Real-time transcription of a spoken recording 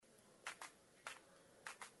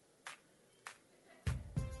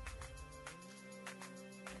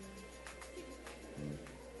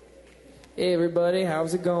Hey everybody,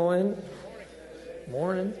 how's it going?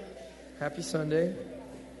 Morning. Happy Sunday.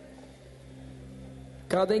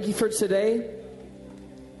 God, thank you for today.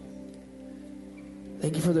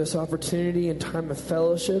 Thank you for this opportunity and time of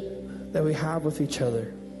fellowship that we have with each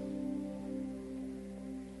other.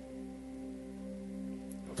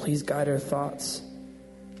 Please guide our thoughts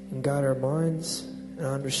and guide our minds and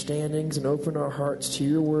our understandings and open our hearts to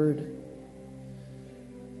your word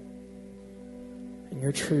and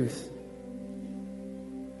your truth.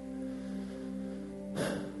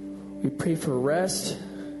 We pray for rest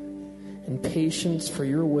and patience for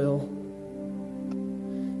your will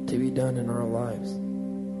to be done in our lives.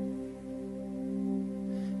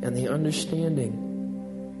 And the understanding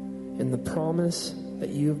and the promise that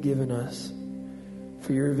you have given us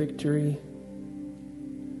for your victory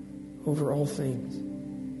over all things.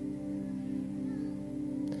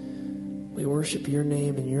 We worship your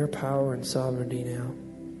name and your power and sovereignty now,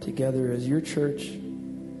 together as your church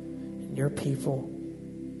and your people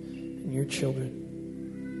and your children.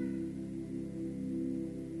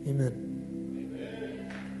 Amen.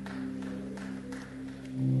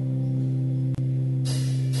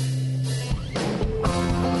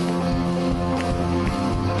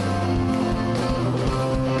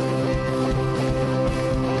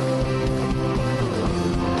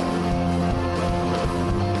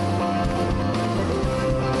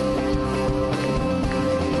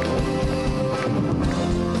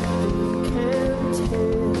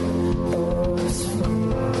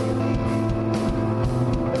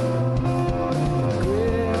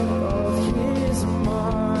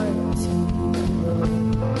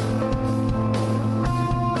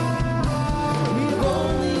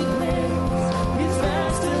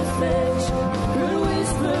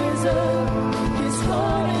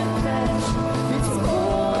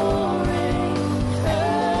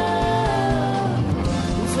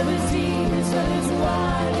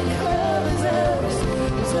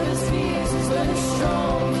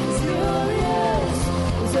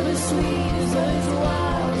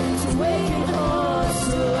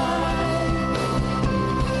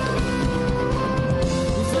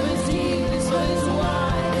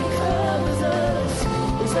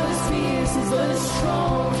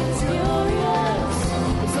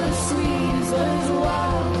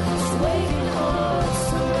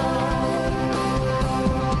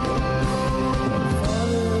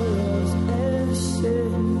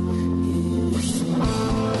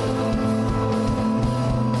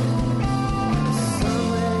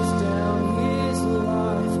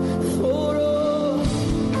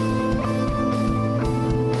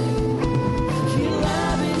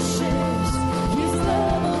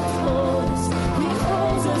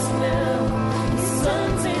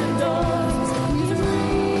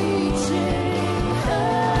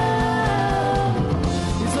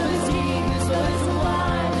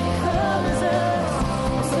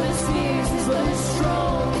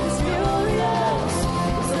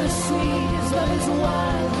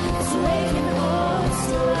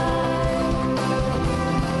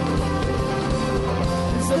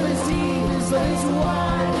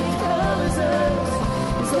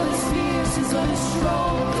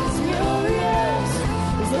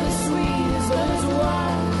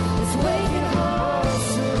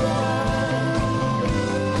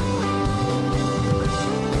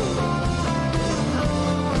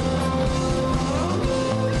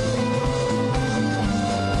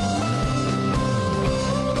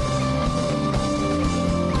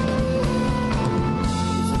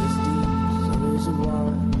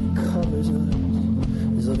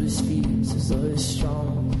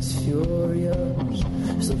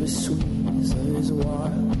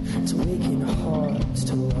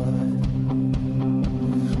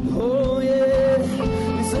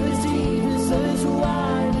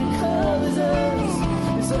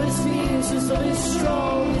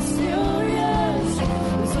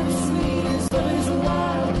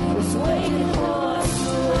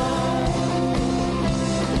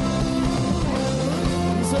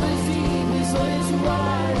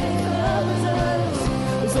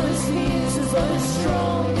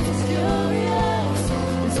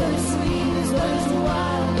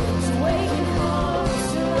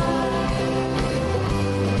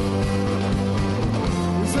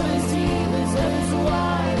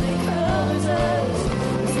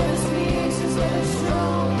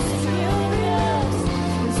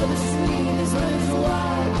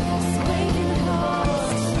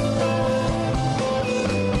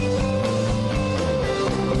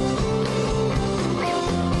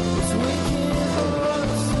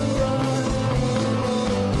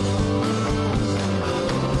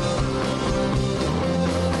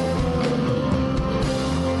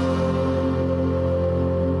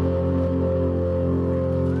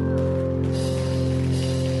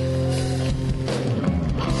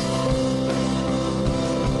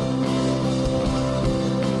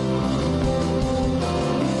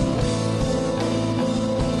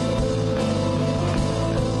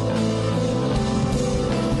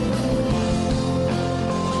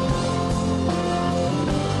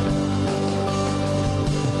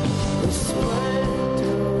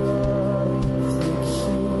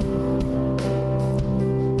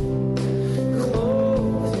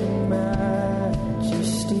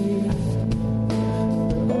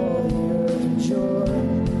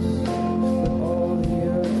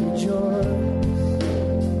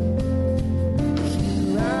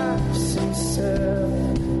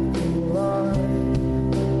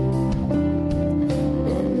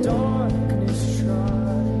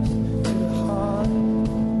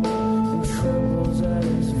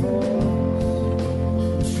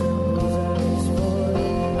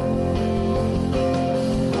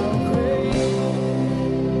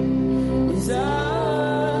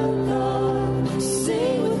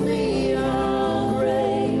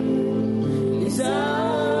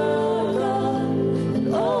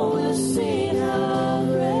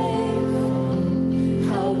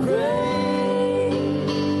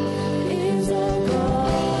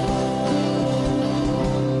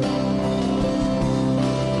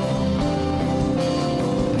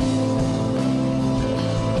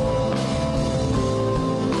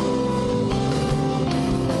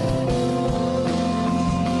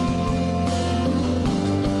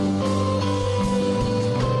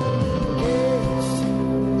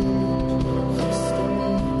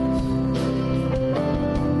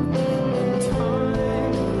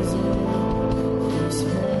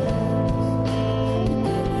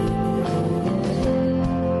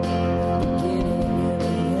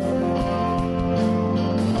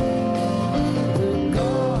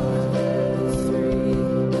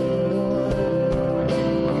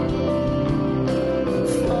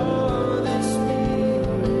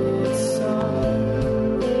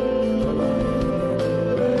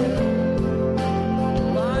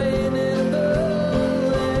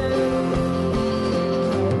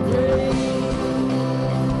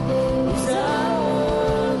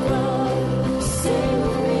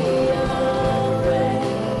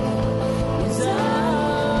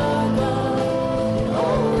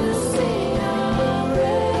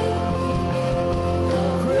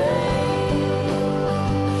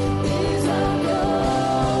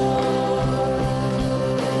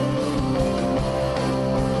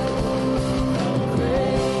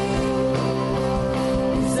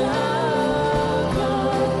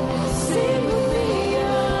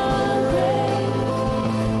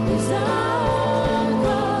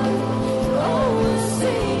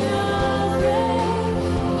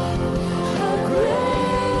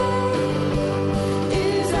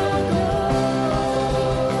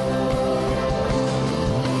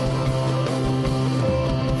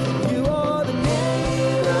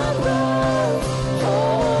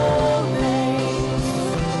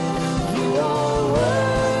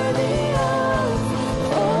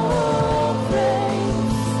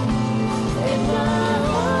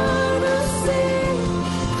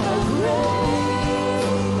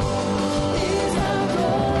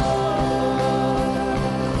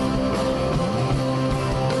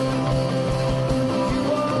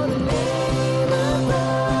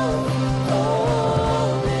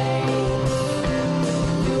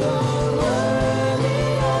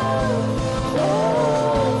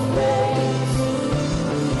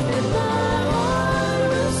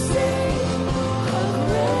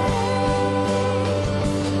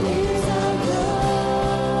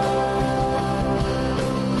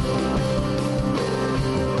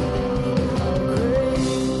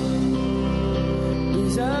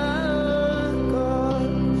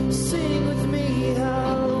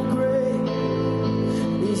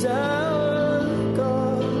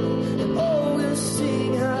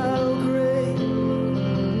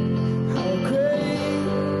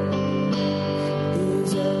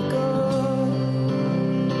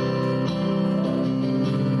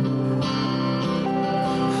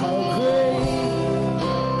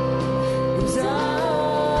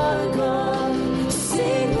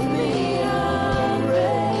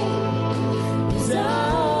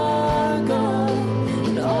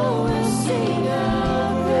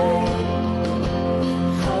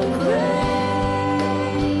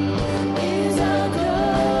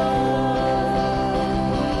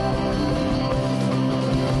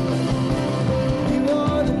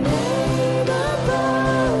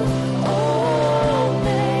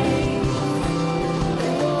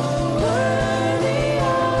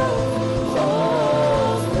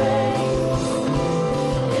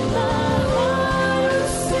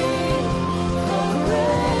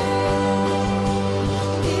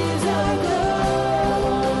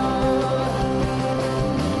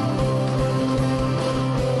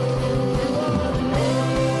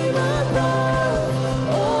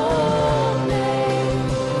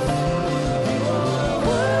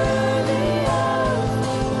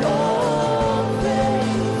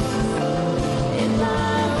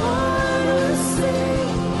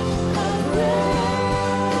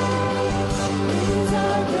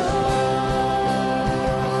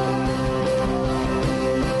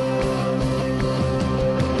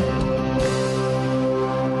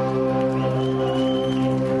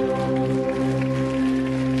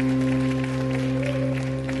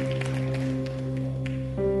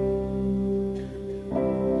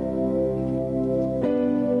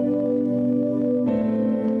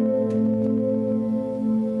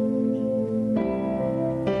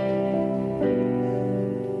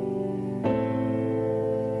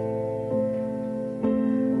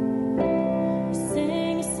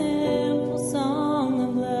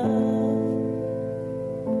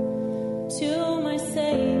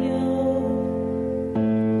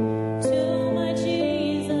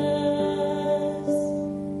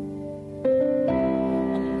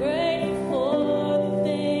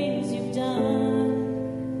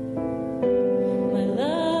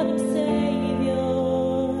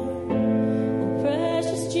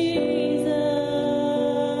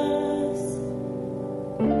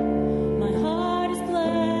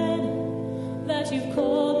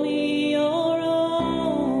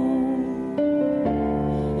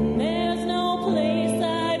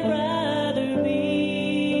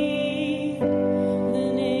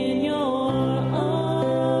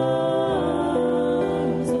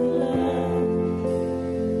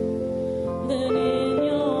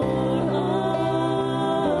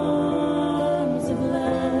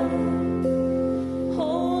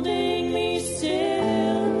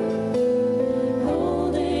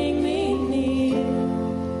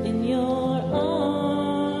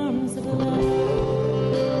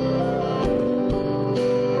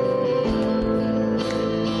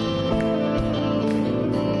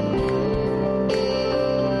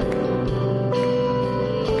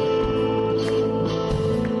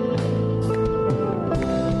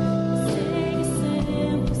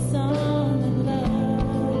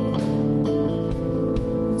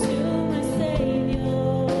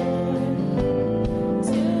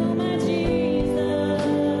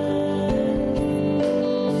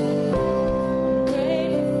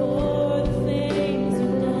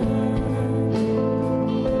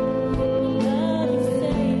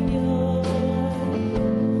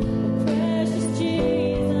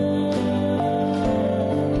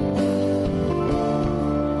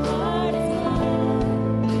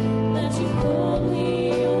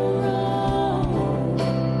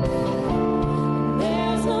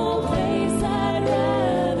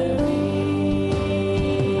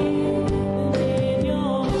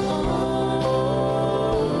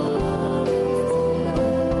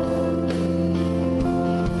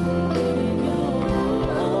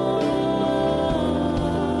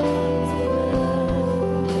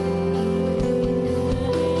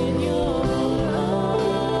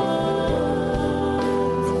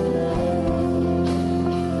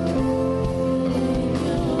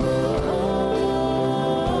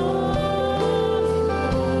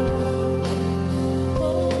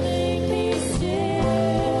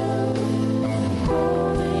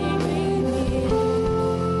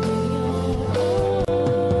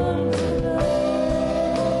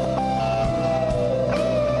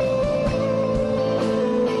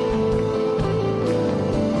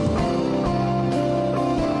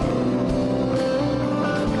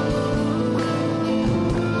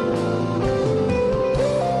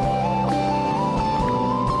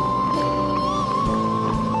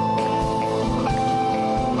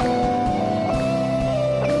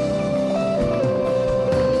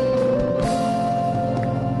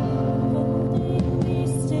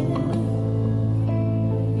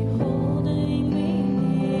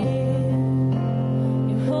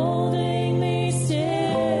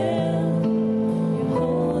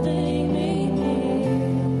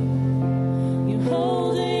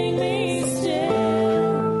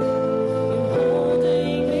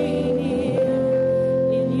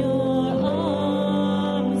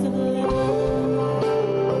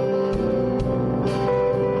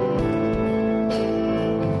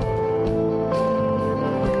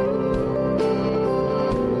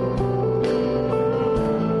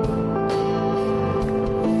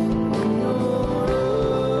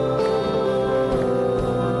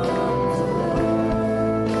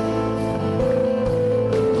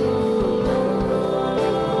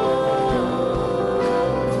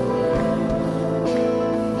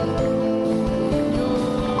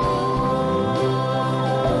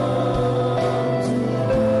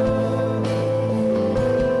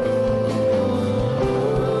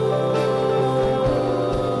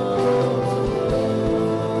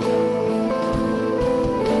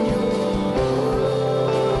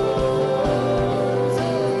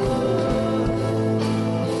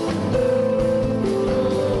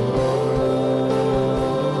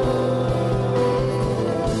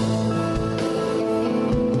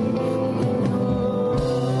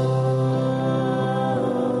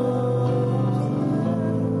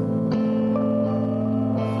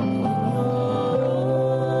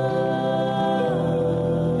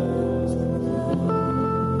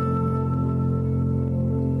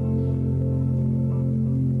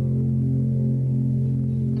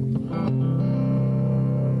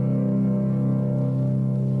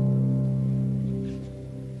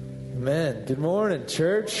 Amen. Good morning,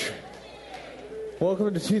 church.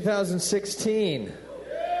 Welcome to 2016.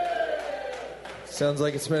 Sounds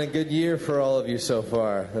like it's been a good year for all of you so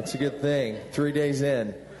far. That's a good thing. 3 days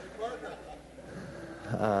in.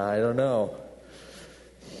 I don't know.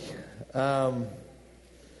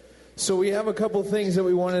 So we have a couple things that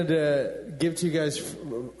we wanted to give to you guys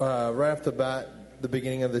right off the bat, the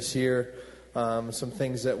beginning of this year. Some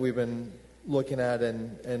things that we've been looking at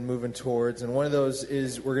and moving towards. And one of those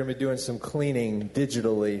is we're going to be doing some cleaning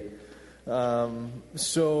digitally.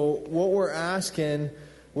 So what we're asking,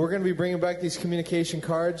 we're going to be bringing back these communication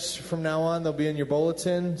cards from now on. They'll be in your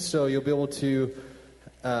bulletin, so you'll be able to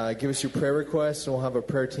give us your prayer requests, and we'll have our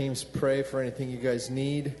prayer teams pray for anything you guys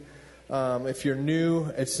need. If you're new,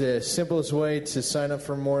 it's the simplest way to sign up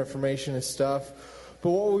for more information and stuff. But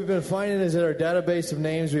what we've been finding is that our database of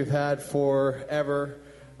names we've had forever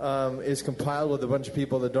is compiled with a bunch of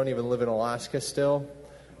people that don't even live in Alaska still.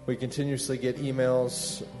 We continuously get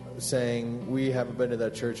emails saying we haven't been to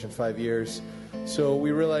that church in 5 years. So we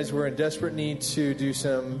realize we're in desperate need to do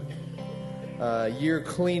some year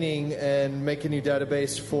cleaning and make a new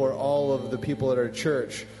database for all of the people at our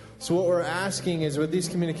church. So what we're asking is, with these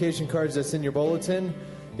communication cards that's in your bulletin,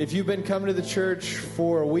 if you've been coming to the church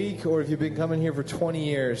for a week or if you've been coming here for 20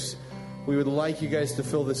 years, we would like you guys to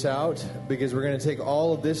fill this out, because we're going to take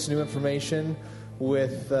all of this new information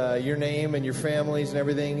with your name and your families and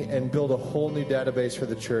everything and build a whole new database for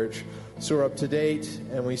the church. So we're up to date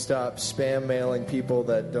and we stop spam mailing people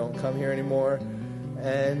that don't come here anymore.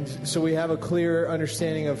 And so we have a clear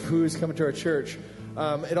understanding of who's coming to our church.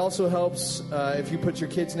 It also helps if you put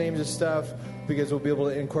your kids' names and stuff, because we'll be able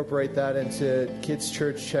to incorporate that into kids'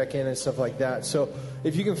 church check-in and stuff like that. So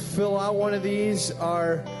if you can fill out one of these,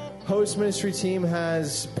 our host ministry team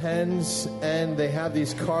has pens and they have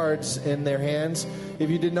these cards in their hands.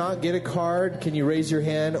 If you did not get a card, can you raise your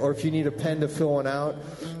hand? Or if you need a pen to fill one out,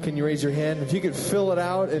 can you raise your hand? If you could fill it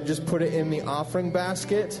out and just put it in the offering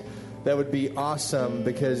basket, that would be awesome,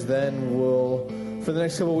 because then for the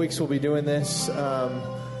next couple of weeks, we'll be doing this.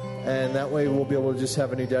 And that way we'll be able to just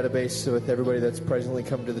have a new database with everybody that's presently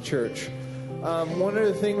come to the church. One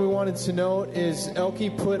other thing we wanted to note is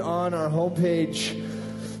Elke put on our homepage,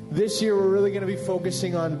 this year we're really going to be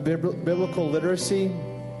focusing on biblical literacy.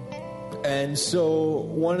 And so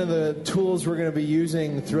one of the tools we're going to be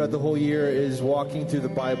using throughout the whole year is walking through the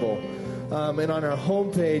Bible. And on our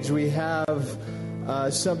homepage we have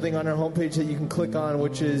something on our homepage that you can click on,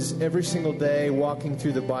 which is every single day walking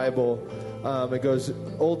through the Bible. It goes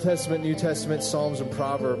Old Testament, New Testament, Psalms, and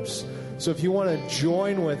Proverbs. So if you want to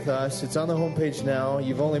join with us, it's on the homepage now.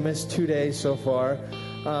 You've only missed 2 days so far.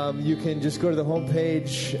 You can just go to the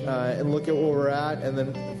homepage and look at where we're at. And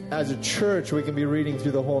then as a church, we can be reading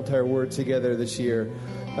through the whole entire Word together this year.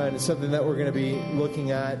 And it's something that we're going to be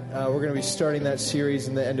looking at. We're going to be starting that series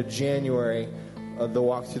in the end of January, the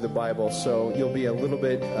walk through the Bible. So you'll be a little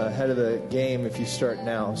bit ahead of the game if you start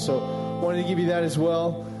now. So I wanted to give you that as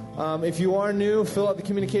well. If you are new, fill out the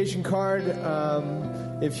communication card.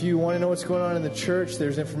 If you want to know what's going on in the church,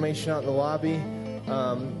 there's information out in the lobby.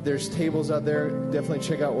 There's tables out there. Definitely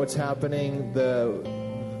check out what's happening. The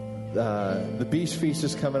Beach Feast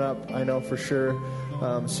is coming up, I know for sure.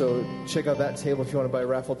 So check out that table if you want to buy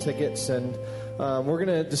raffle tickets. And we're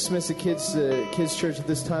going to dismiss the kids church at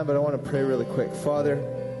this time, but I want to pray really quick. Father,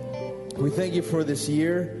 we thank you for this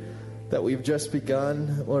year that we've just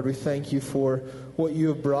begun. Lord, we thank you for what you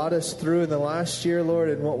have brought us through in the last year, Lord,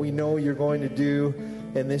 and what we know you're going to do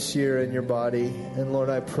in this year in your body. And Lord,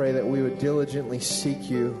 I pray that we would diligently seek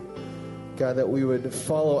you, God, that we would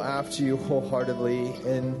follow after you wholeheartedly,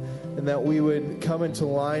 and that we would come into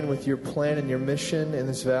line with your plan and your mission in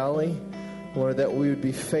this valley. Lord, that we would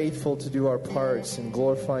be faithful to do our parts in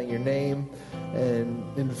glorifying your name and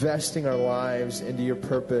investing our lives into your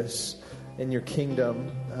purpose in your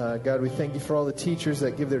kingdom. God, we thank you for all the teachers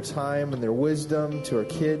that give their time and their wisdom to our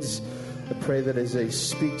kids. I pray that as they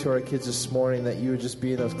speak to our kids this morning, that you would just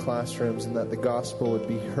be in those classrooms and that the gospel would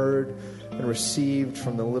be heard and received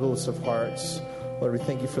from the littlest of hearts. Lord, we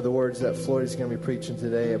thank you for the words that Floyd is going to be preaching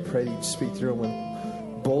today. I pray that you'd speak through them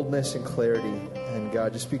with boldness and clarity. And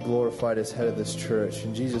God, just be glorified as head of this church.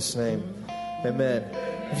 In Jesus' name, amen.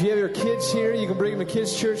 If you have your kids here, you can bring them to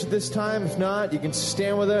kids' church at this time. If not, you can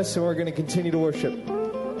stand with us and we're going to continue to worship.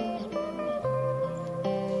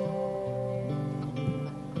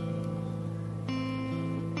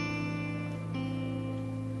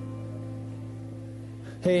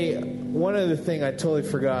 Hey, one other thing I totally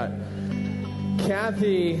forgot.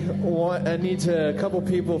 Kathy needs a couple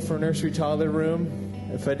people for nursery toddler room.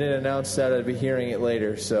 If I didn't announce that, I'd be hearing it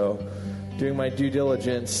later. So doing my due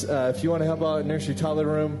diligence. If you want to help out in nursery toddler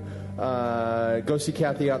room, go see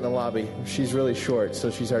Kathy out in the lobby. She's really short, so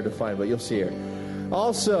she's hard to find, but you'll see her.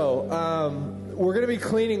 Also, we're going to be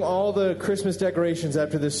cleaning all the Christmas decorations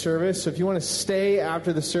after this service. So if you want to stay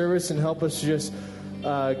after the service and help us just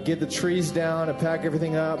get the trees down and pack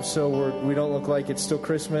everything up so we don't look like it's still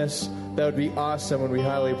Christmas, that would be awesome, and we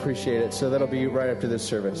highly appreciate it. So that'll be right after this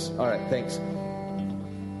service. All right, thanks.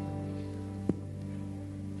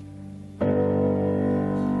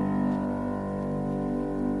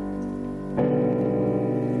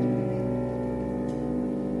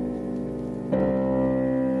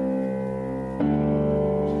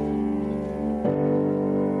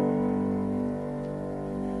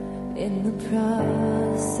 In the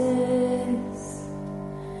process,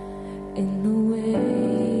 in the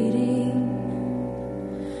waiting,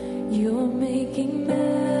 you're making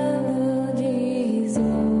melodies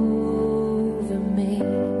over me,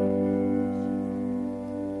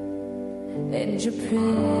 and your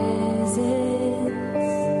presence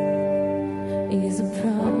is a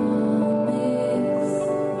promise,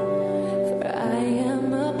 for I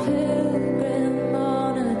am a pilgrim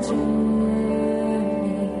on a journey.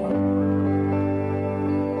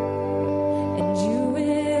 And you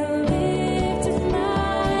will lift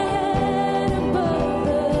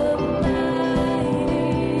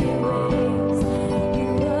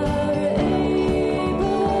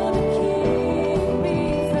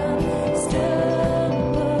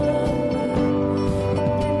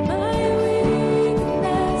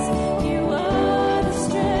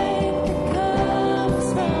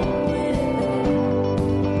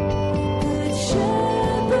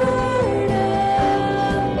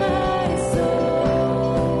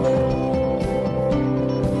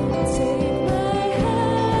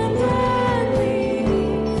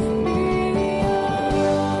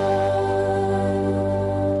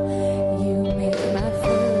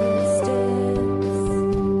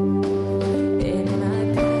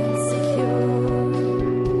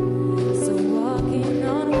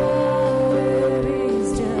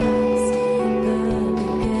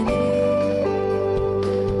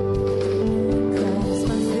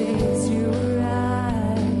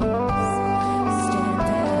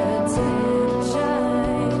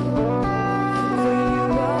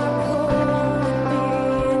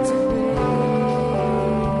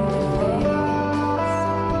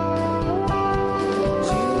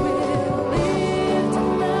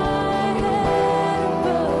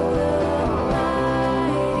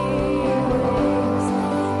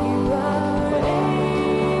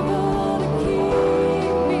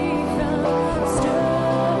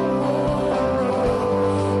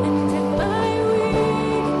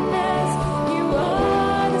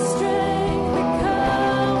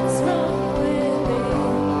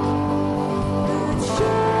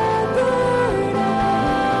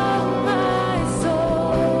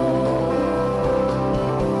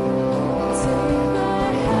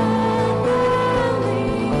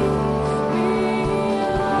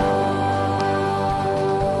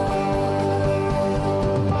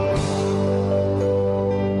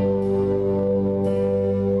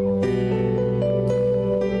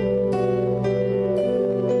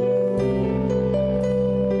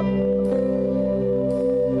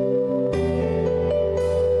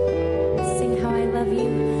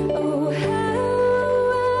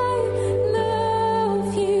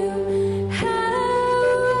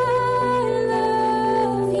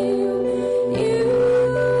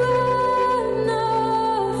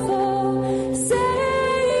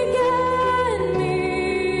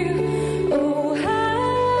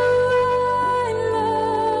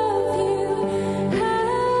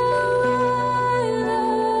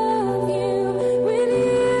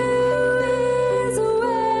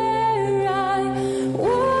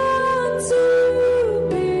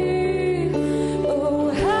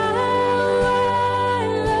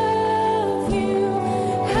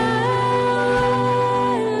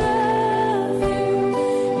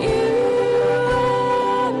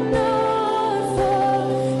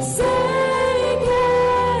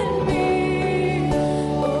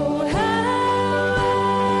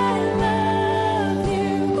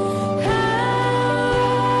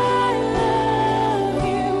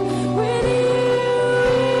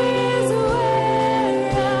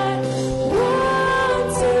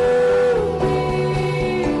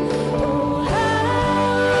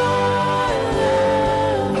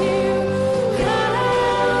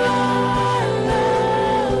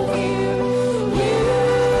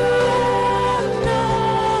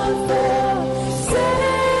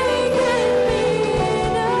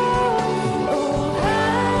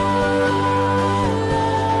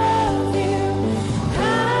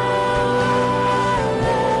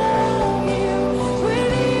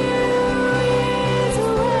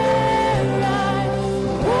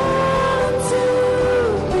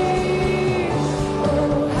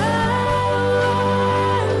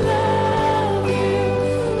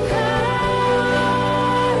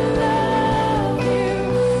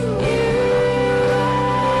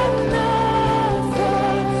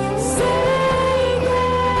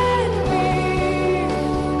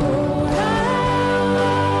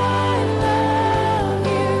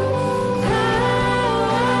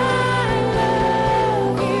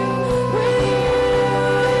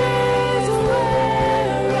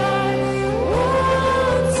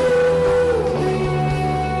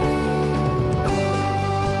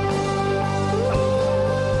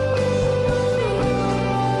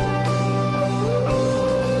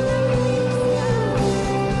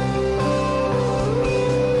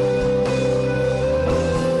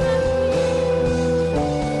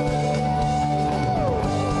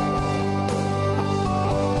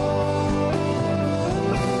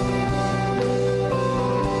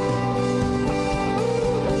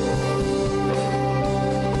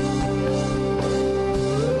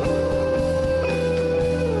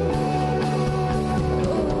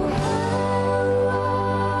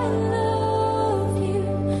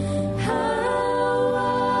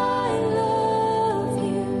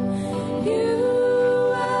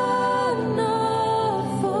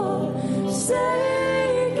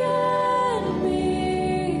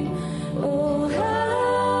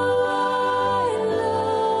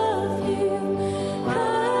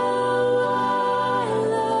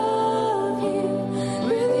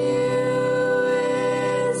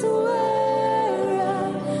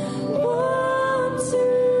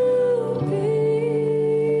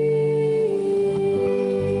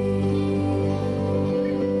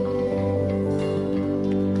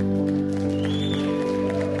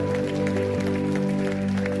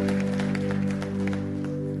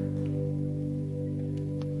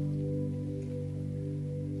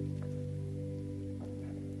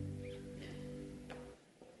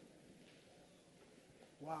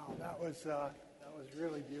was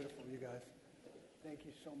really beautiful, you guys. Thank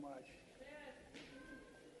you so much.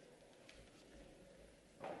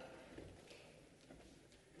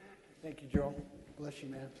 Thank you, Joel. Bless you,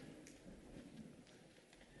 man.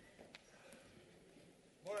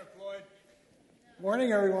 Morning, Floyd.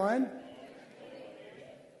 Morning, everyone.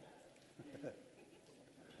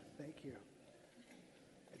 Thank you.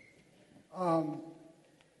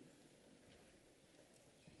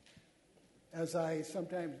 As I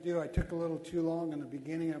sometimes do, I took a little too long in the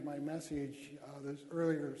beginning of my message, this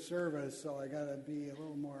earlier service, so I got to be a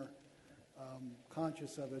little more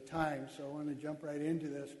conscious of the time. So I want to jump right into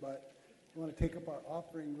this, but I want to take up our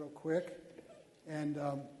offering real quick. And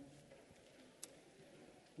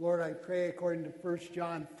Lord, I pray according to 1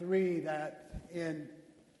 John 3 that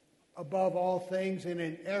above all things and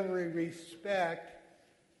in every respect,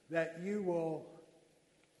 that you will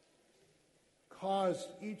cause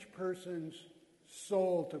each person's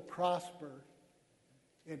soul to prosper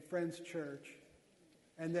in Friends Church,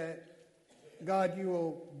 and that, God, you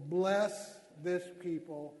will bless this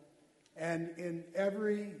people, and in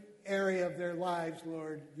every area of their lives,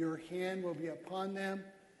 Lord, your hand will be upon them.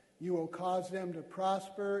 You will cause them to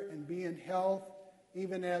prosper and be in health,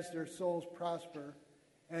 even as their souls prosper.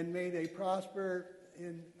 And may they prosper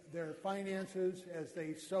in their finances as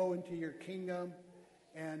they sow into your kingdom.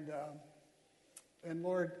 And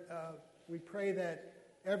Lord, we pray that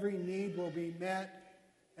every need will be met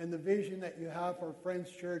and the vision that you have for Friends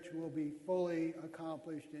Church will be fully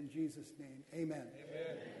accomplished in Jesus' name. Amen.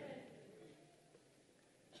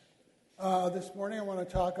 Amen. This morning I want to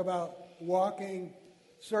talk about walking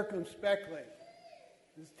circumspectly.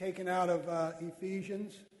 This is taken out of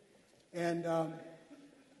Ephesians. And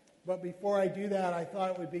but before I do that, I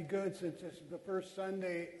thought it would be good, since this is the first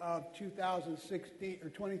Sunday of 2016, or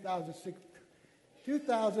 20,016,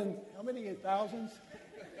 2000, how many thousands?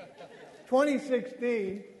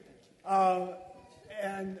 2016,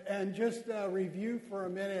 and just review for a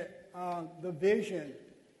minute the vision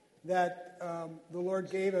that the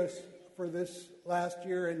Lord gave us for this last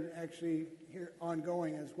year, and actually here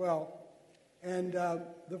ongoing as well. And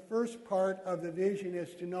the first part of the vision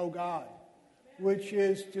is to know God, which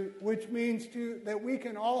means that we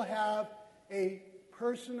can all have a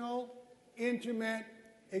personal, intimate,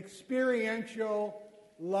 experiential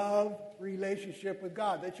love relationship with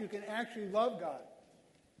God, that you can actually love God,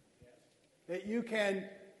 that you can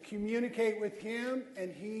communicate with Him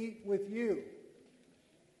and He with you.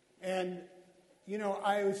 And, you know,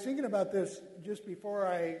 I was thinking about this just before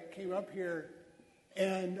I came up here,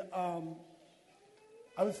 and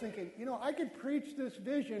I was thinking, you know, I could preach this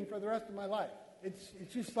vision for the rest of my life. It's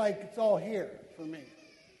just like it's all here for me.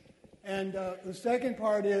 And the second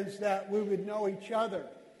part is that we would know each other.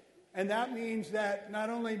 And that means that not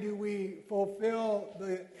only do we fulfill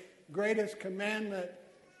the greatest commandment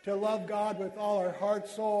to love God with all our heart,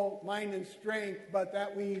 soul, mind, and strength, but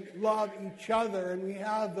that we love each other, and we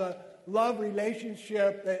have the love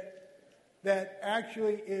relationship that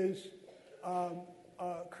actually is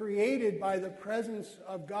created by the presence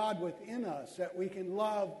of God within us, that we can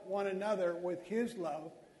love one another with His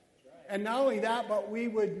love. And not only that, but we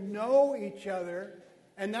would know each other.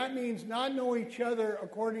 And that means not know each other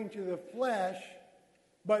according to the flesh,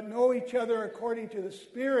 but know each other according to the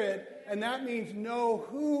Spirit. And that means know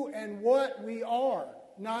who and what we are,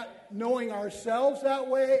 not knowing ourselves that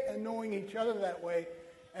way and knowing each other that way.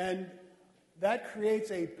 And that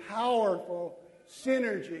creates a powerful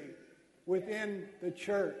synergy within the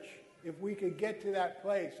church if we could get to that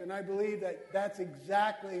place. And I believe that that's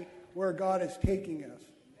exactly where God is taking us.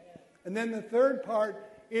 And then the third part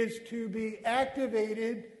is to be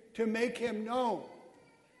activated to make Him known.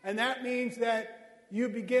 And that means that you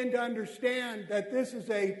begin to understand that this is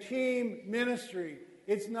a team ministry.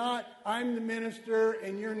 It's not, I'm the minister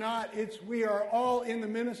and you're not. It's, we are all in the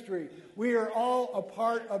ministry. We are all a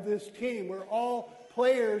part of this team. We're all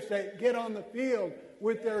players that get on the field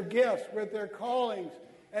with their gifts, with their callings,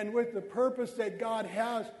 and with the purpose that God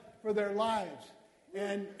has for their lives.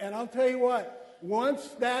 And I'll tell you what,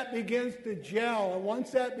 once that begins to gel and once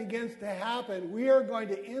that begins to happen, we are going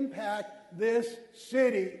to impact this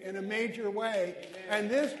city in a major way. And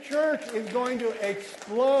this church is going to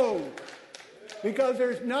explode, because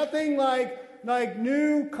there's nothing like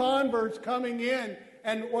new converts coming in.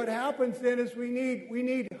 And what happens then is we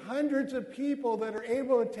need hundreds of people that are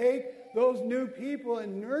able to take those new people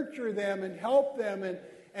and nurture them and help them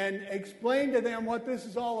and explain to them what this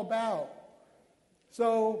is all about.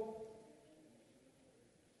 So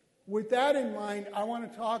with that in mind, I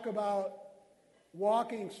want to talk about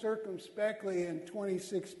walking circumspectly in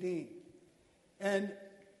 2016. And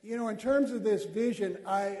in terms of this vision,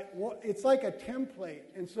 it's like a template.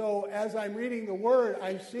 And so as I'm reading the Word,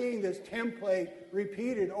 I'm seeing this template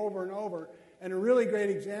repeated over and over. And a really great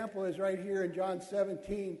example is right here in John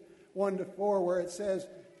 17, 1-4, where it says,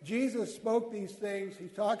 Jesus spoke these things.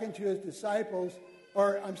 He's talking to his disciples,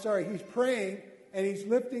 he's praying, and he's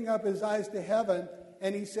lifting up his eyes to heaven,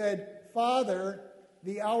 and he said, Father,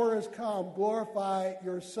 the hour has come, glorify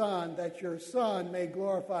your Son, that your Son may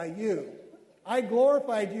glorify you. I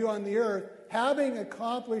glorified you on the earth, having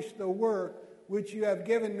accomplished the work which you have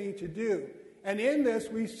given me to do. And in this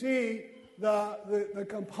we see the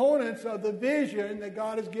components of the vision that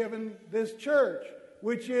God has given this church,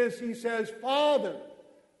 which is, he says, Father.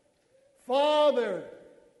 Father.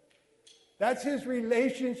 That's his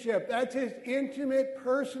relationship. That's his intimate,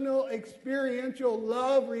 personal, experiential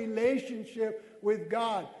love relationship with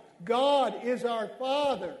God. God is our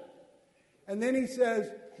Father. And then he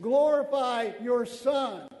says, glorify your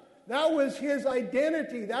Son. That was his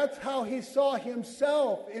identity. That's how he saw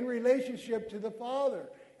himself in relationship to the Father.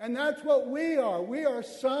 And that's what we are. We are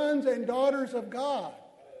sons and daughters of God.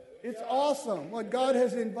 It's awesome what God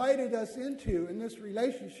has invited us into in this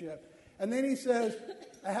relationship. And then he says,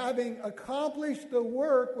 having accomplished the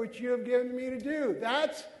work which you have given me to do.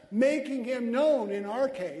 That's making him known in our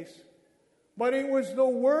case. But it was the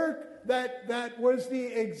work that was the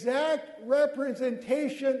exact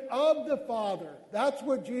representation of the Father. That's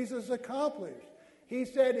what Jesus accomplished. He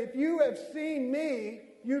said, if you have seen me,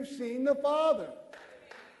 you've seen the Father.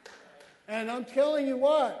 And I'm telling you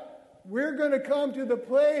what, we're going to come to the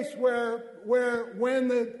place where when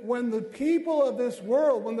the people of this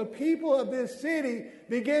world, when the people of this city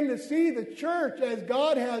begin to see the church as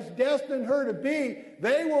God has destined her to be,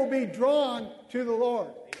 they will be drawn to the Lord.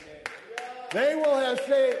 They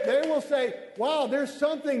will say, wow, there's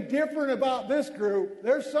something different about this group.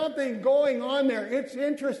 There's something going on there. It's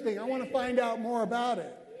interesting. I want to find out more about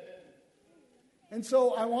it. And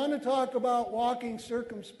so I want to talk about walking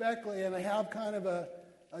circumspectly, and I have kind of a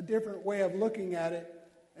different way of looking at it.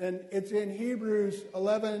 And it's in Hebrews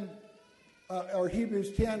 10,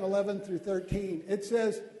 11 through 13. It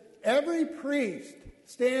says, every priest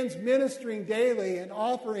stands ministering daily and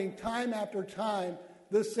offering time after time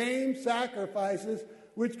the same sacrifices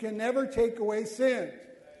which can never take away sins.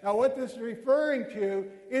 Now what this is referring to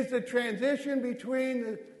is the transition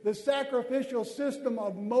between the sacrificial system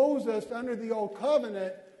of Moses under the Old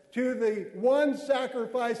Covenant to the one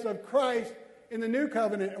sacrifice of Christ in the New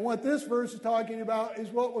Covenant. And what this verse is talking about is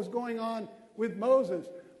what was going on with Moses,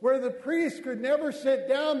 where the priests could never sit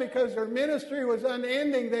down because their ministry was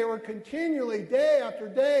unending. They were continually, day after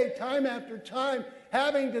day, time after time,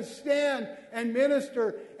 having to stand and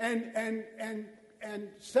minister and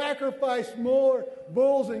sacrifice more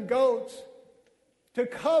bulls and goats to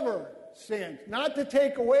cover sins, not to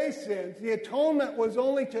take away sins. The atonement was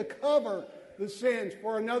only to cover the sins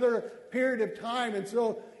for another period of time, and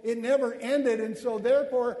so it never ended, and so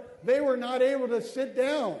therefore they were not able to sit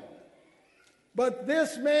down. But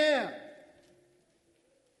this man,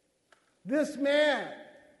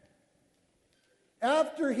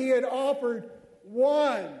 after he had offered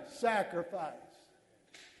one sacrifice,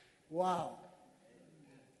 wow,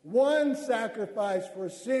 one sacrifice for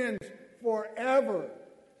sins forever,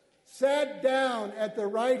 sat down at the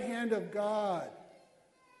right hand of God.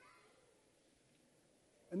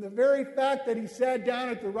 And the very fact that he sat down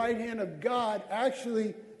at the right hand of God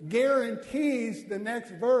actually guarantees the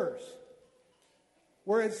next verse,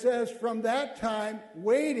 where it says, from that time,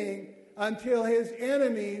 waiting until his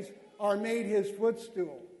enemies are made his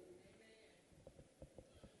footstool.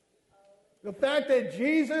 The fact that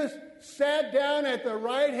Jesus sat down at the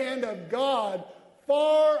right hand of God,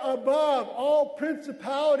 far above all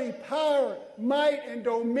principality, power, might, and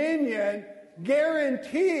dominion,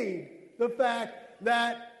 guaranteed the fact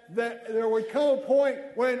that there would come a point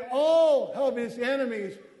when all of his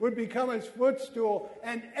enemies would become his footstool,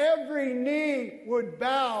 and every knee would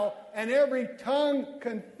bow and every tongue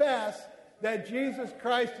confess that Jesus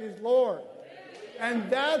Christ is Lord. And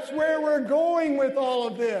that's where we're going with all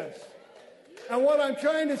of this. And what I'm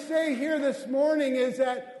trying to say here this morning is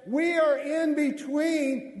that we are in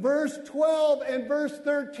between verse 12 and verse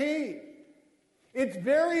 13. It's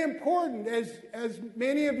very important, as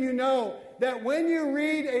many of you know, that when you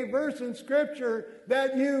read a verse in Scripture,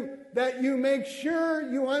 that you make sure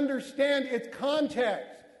you understand its context.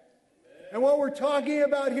 And what we're talking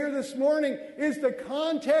about here this morning is the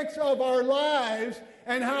context of our lives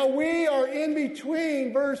and how we are in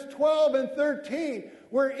between verse 12 and 13.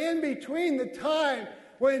 We're in between the time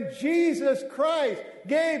when Jesus Christ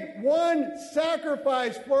gave one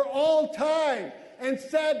sacrifice for all time, and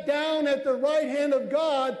sat down at the right hand of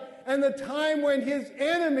God, and the time when his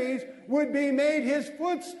enemies would be made his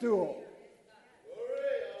footstool.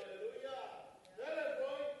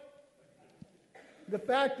 The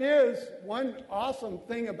fact is, one awesome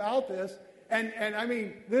thing about this, and I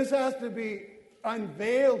mean, this has to be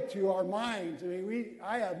unveiled to our minds. I mean,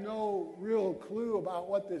 I have no real clue about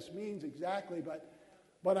what this means exactly,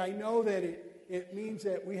 but I know that it means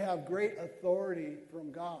that we have great authority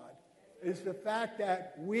from God. It's the fact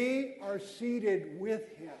that we are seated with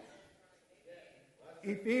him.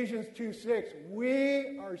 Ephesians 2:6,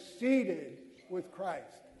 we are seated with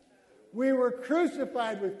Christ. We were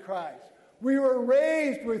crucified with Christ. We were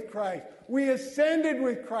raised with Christ. We ascended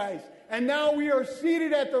with Christ. And now we are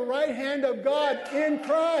seated at the right hand of God in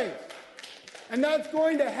Christ. And that's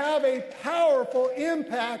going to have a powerful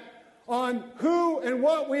impact on who and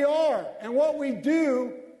what we are and what we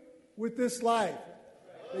do with this life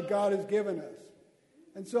that God has given us.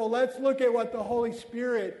 And so let's look at what the Holy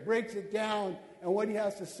Spirit breaks it down and what he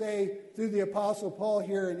has to say through the Apostle Paul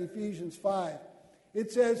here in Ephesians 5.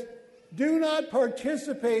 It says, do not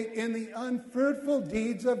participate in the unfruitful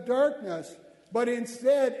deeds of darkness, but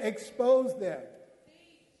instead expose them.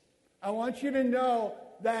 I want you to know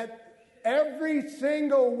that every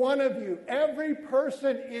single one of you, every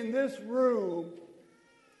person in this room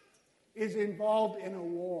is involved in a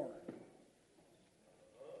war.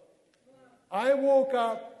 I woke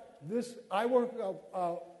up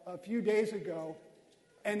a few days ago,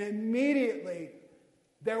 and immediately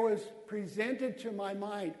there was presented to my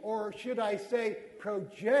mind, or should I say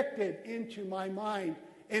projected into my mind,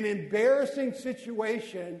 an embarrassing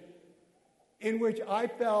situation in which I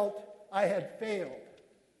felt I had failed.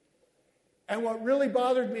 And what really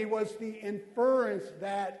bothered me was the inference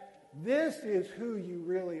that this is who you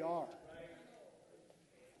really are.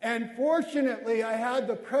 And fortunately, I had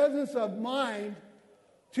the presence of mind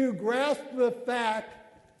to grasp the fact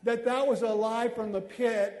that that was a lie from the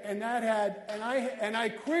pit, and I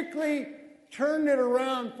quickly turned it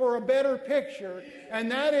around for a better picture,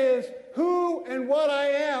 and that is who and what I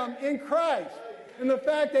am in Christ, and the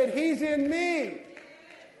fact that he's in me.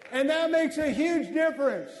 And that makes a huge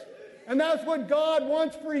difference. And that's what God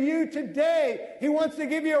wants for you today. He wants to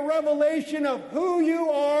give you a revelation of who you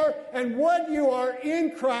are and what you are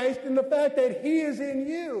in Christ, and the fact that he is in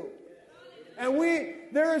you. And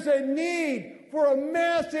there is a need for a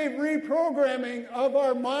massive reprogramming of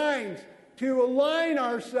our minds to align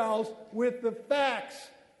ourselves with the facts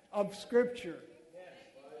of Scripture.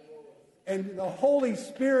 And the Holy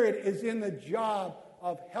Spirit is in the job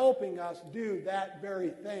of helping us do that very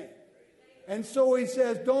thing. And so he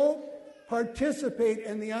says, don't participate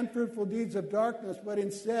in the unfruitful deeds of darkness, but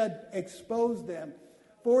instead expose them.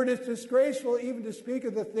 For it is disgraceful even to speak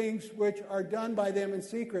of the things which are done by them in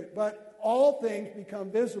secret. But all things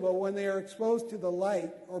become visible when they are exposed to the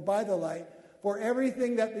light, or by the light. For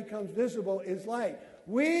everything that becomes visible is light.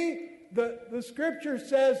 The Scripture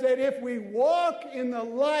says that if we walk in the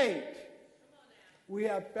light, we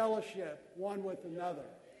have fellowship one with another.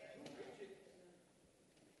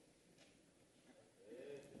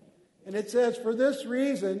 And it says, for this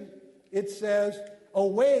reason, it says,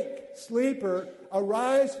 awake, sleeper,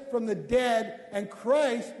 arise from the dead, and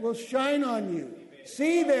Christ will shine on you.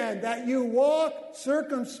 See then that you walk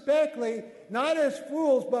circumspectly, not as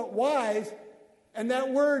fools, but wise. And that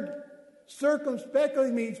word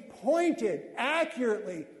circumspectly means pointed,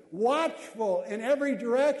 accurately, watchful in every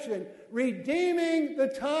direction, redeeming the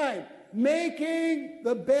time, making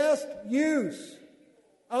the best use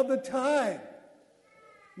of the time,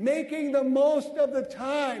 making the most of the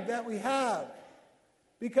time that we have,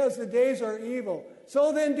 because the days are evil.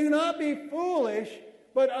 So then do not be foolish,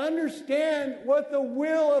 but understand what the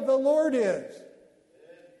will of the Lord is.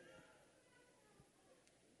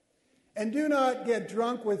 And do not get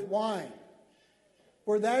drunk with wine,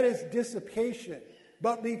 for that is dissipation,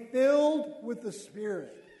 but be filled with the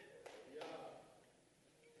Spirit.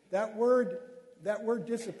 That word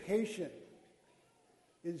dissipation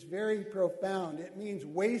is very profound. It means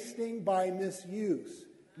wasting by misuse,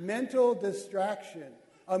 mental distraction,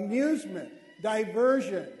 amusement,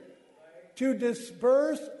 diversion, to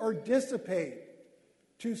disperse or dissipate,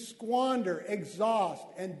 to squander, exhaust,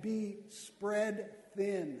 and be spread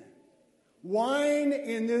thin. Wine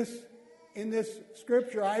in this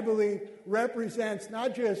scripture, I believe, represents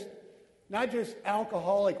not just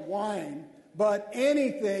alcoholic wine, but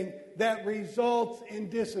anything that results in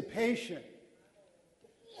dissipation.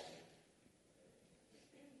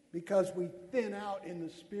 Because we thin out in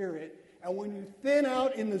the Spirit. And when you thin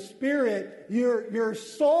out in the Spirit, your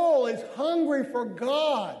soul is hungry for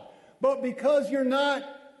God. But because you're not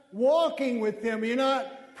walking with Him. You're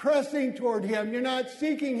not pressing toward Him. You're not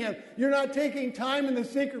seeking Him. You're not taking time in the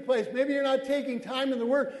secret place. Maybe you're not taking time in the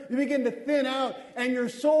Word. You begin to thin out, and your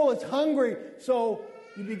soul is hungry, so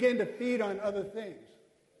you begin to feed on other things.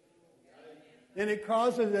 And it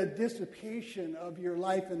causes a dissipation of your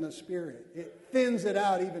life in the Spirit. It thins it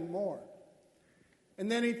out even more. And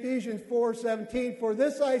then Ephesians 4:17, for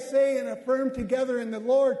this I say and affirm together in the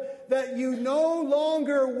Lord, that you no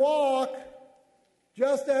longer walk,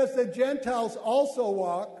 just as the Gentiles also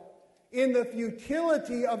walk, in the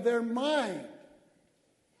futility of their mind.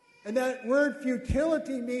 And that word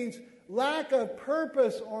futility means lack of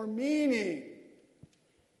purpose or meaning,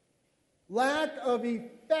 lack of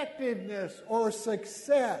effectiveness or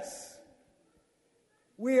success.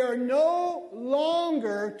 We are no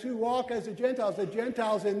longer to walk as the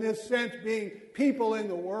Gentiles in this sense being people in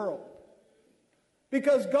the world.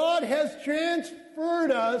 Because God has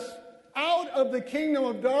transferred us out of the kingdom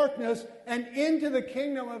of darkness and into the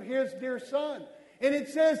kingdom of His dear Son. And it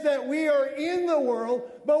says that we are in the world,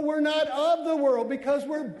 but we're not of the world because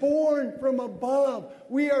we're born from above.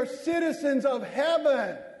 We are citizens of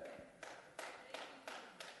heaven.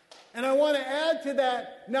 And I want to add to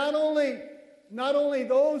that not only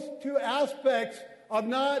those two aspects of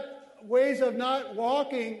ways of not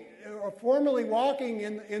walking or formerly walking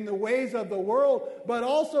in the ways of the world, but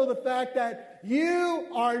also the fact that you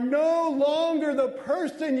are no longer the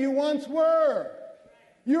person you once were.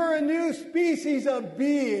 You're a new species of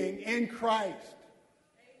being in Christ.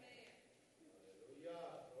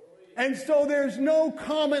 And so there's no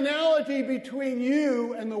commonality between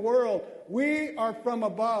you and the world. We are from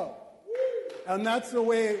above. And that's the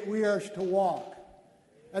way we are to walk.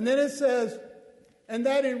 And then it says, and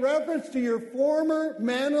that in reference to your former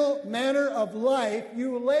manner of life,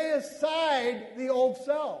 you lay aside the old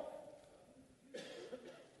self.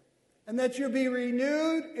 And that you be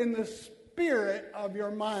renewed in the spirit of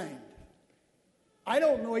your mind. I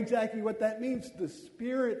don't know exactly what that means, the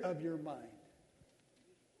spirit of your mind.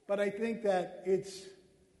 But I think that it's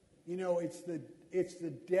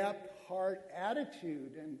the depth, heart,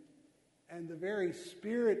 attitude, and the very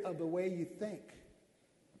spirit of the way you think.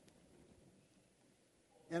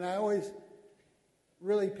 And I always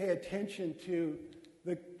really pay attention to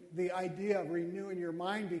the idea of renewing your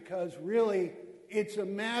mind, because really it's a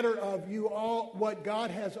matter of what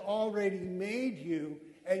God has already made you,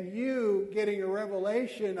 and you getting a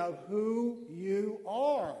revelation of who you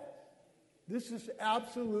are. This is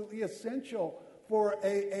absolutely essential for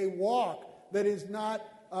a walk that is not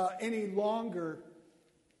any longer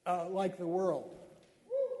like the world.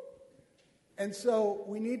 And so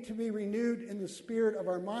we need to be renewed in the spirit of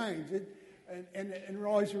our minds. And it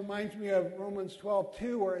always reminds me of Romans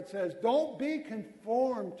 12:2, where it says, don't be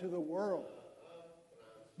conformed to the world,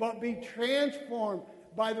 but be transformed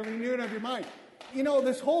by the renewing of your mind. You know,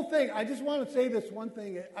 this whole thing, I just want to say this one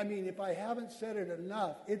thing. I mean, if I haven't said it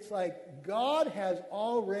enough, it's like God has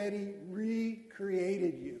already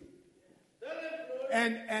recreated you.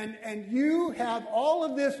 And you have all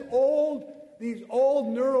of these old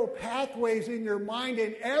neural pathways in your mind,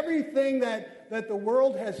 and everything that the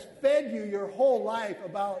world has fed you your whole life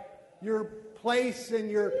about your place and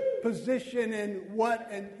your position and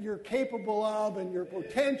what you're capable of and your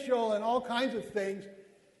potential and all kinds of things.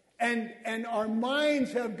 And our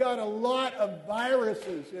minds have got a lot of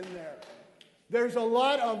viruses in there. There's a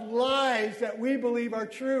lot of lies that we believe are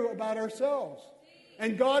true about ourselves.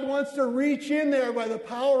 And God wants to reach in there by the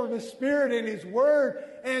power of His Spirit and His Word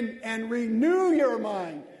and renew your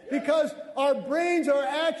mind. Because our brains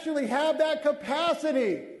actually have that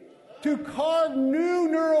capacity to carve new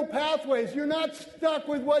neural pathways. You're not stuck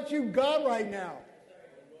with what you've got right now.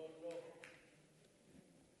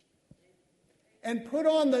 And put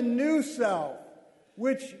on the new self,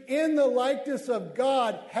 which in the likeness of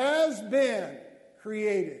God has been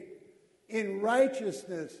created in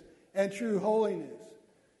righteousness and true holiness.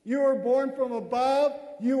 You are born from above,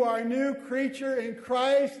 you are a new creature in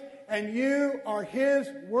Christ, and you are His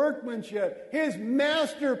workmanship, His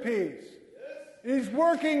masterpiece. He's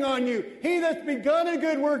working on you. He that's begun a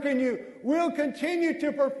good work in you will continue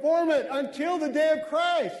to perform it until the day of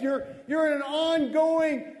Christ. You're in an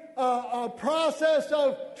ongoing process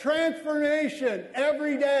of transformation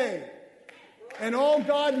every day. And all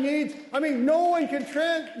God needs, no one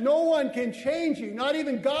can change you. Not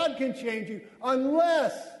even God can change you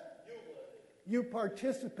unless you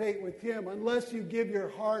participate with Him, unless you give your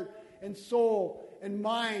heart and soul and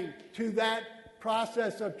mind to that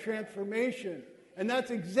process of transformation. And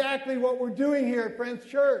that's exactly what we're doing here at Friends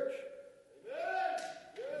Church.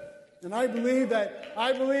 And I believe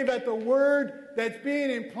that the word that's being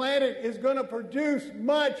implanted is going to produce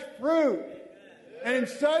much fruit. And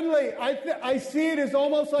suddenly, I see it as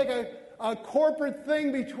almost like a corporate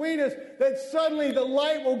thing between us, that suddenly the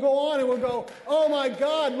light will go on and we'll go, oh my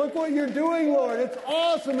God, look what you're doing, Lord. It's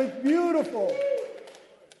awesome. It's beautiful.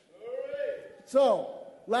 So,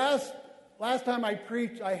 last time I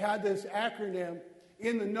preached, I had this acronym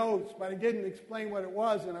in the notes, but I didn't explain what it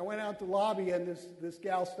was. And I went out to the lobby, and this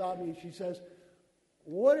gal stopped me, and she says,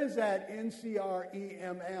 what is that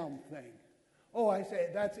NCREMM thing? Oh, I say,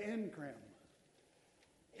 that's NCREM.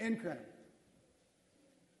 NCREM.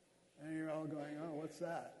 And you're all going, oh, what's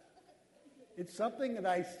that? It's something that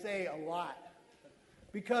I say a lot.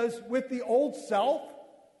 Because with the old self,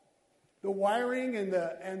 the wiring and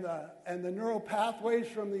the neural pathways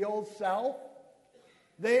from the old self,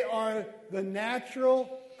 they are the natural,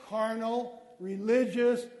 carnal,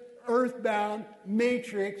 religious, earthbound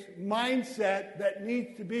matrix mindset that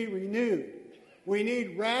needs to be renewed. We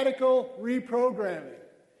need radical reprogramming.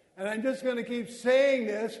 And I'm just going to keep saying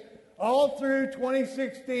this all through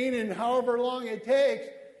 2016 and however long it takes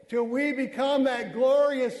till we become that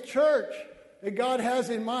glorious church that God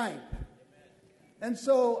has in mind. And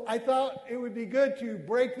so I thought it would be good to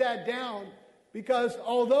break that down, because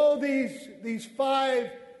although these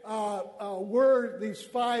five these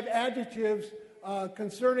five adjectives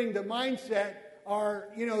concerning the mindset are,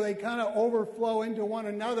 they kind of overflow into one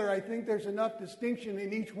another, I think there's enough distinction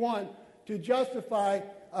in each one to justify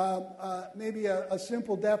maybe a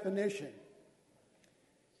simple definition.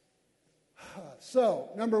 So,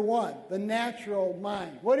 number one, the natural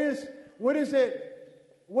mind. What is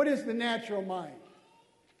the natural mind?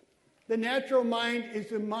 The natural mind is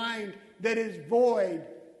the mind that is void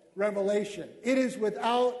revelation. It is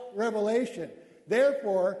without revelation.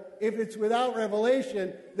 Therefore, if it's without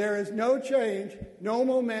revelation, there is no change, no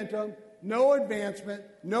momentum, no advancement,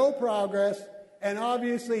 no progress, and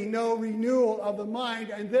obviously no renewal of the mind,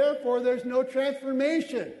 and therefore there's no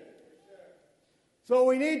transformation. So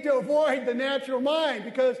we need to avoid the natural mind,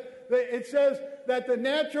 because it says that the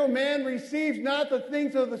natural man receives not the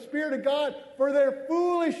things of the Spirit of God, for they're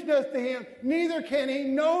foolishness to him. Neither can he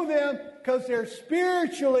know them, because they're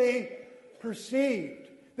spiritually perceived.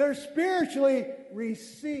 They're spiritually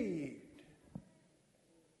received.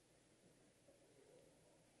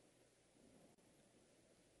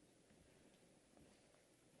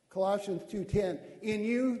 Colossians 2:10. In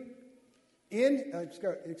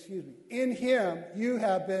him you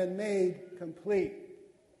have been made complete.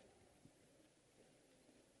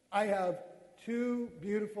 I have two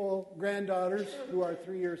beautiful granddaughters who are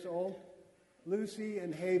 3 years old, Lucy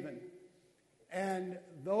and Haven. And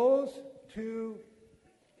those two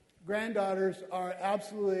granddaughters are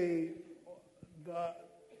absolutely the,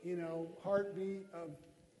 heartbeat of,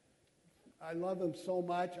 I love them so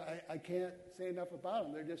much. I can't say enough about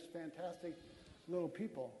them. They're just fantastic little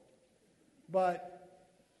people. But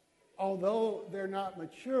although they're not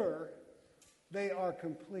mature, they are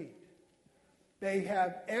complete. They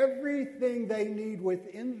have everything they need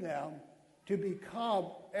within them to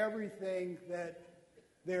become everything that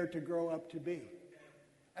they're to grow up to be.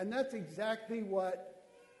 And that's exactly what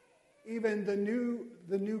even the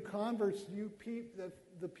new converts,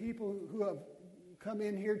 the people who have come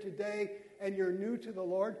in here today and you're new to the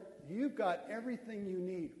Lord, you've got everything you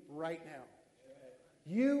need right now.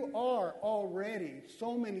 You are already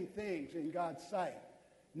so many things in God's sight.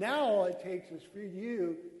 Now all it takes is for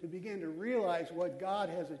you to begin to realize what God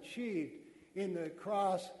has achieved in the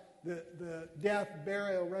cross, the death,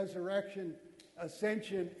 burial, resurrection,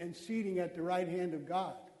 ascension, and seating at the right hand of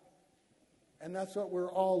God. And that's what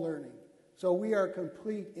we're all learning. So we are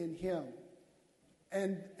complete in Him.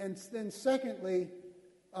 And then secondly,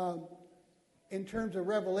 in terms of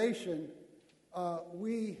revelation, as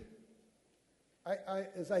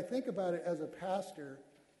I think about it as a pastor,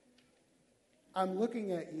 I'm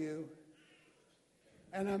looking at you,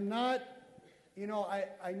 and I'm not,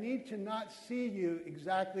 I need to not see you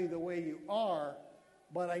exactly the way you are,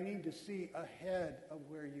 but I need to see ahead of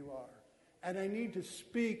where you are. And I need to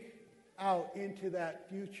speak out into that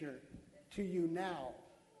future to you now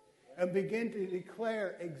and begin to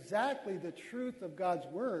declare exactly the truth of God's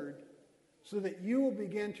Word so that you will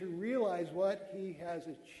begin to realize what He has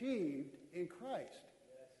achieved in Christ.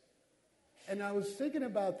 And I was thinking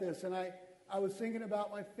about this, and I was thinking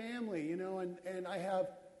about my family, and I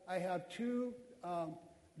have two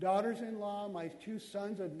daughters-in-law. My two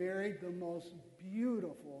sons have married the most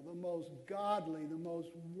beautiful, the most godly, the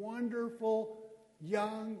most wonderful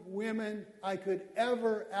young women I could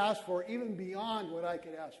ever ask for, even beyond what I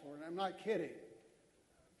could ask for. And I'm not kidding.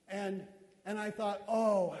 And And I thought,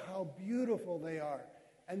 oh, how beautiful they are.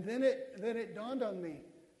 And then it dawned on me,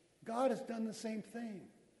 God has done the same thing.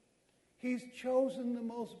 He's chosen the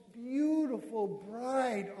most beautiful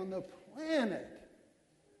bride on the planet,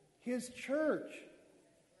 his church.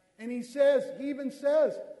 And he even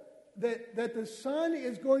says that the Son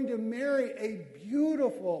is going to marry a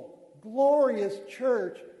beautiful, glorious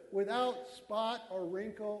church without spot or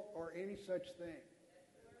wrinkle or any such thing.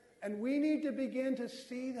 And we need to begin to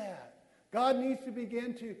see that. God needs to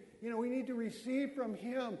begin to, we need to receive from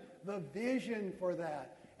him the vision for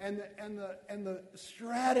that and the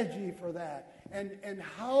strategy for that and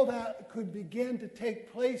how that could begin to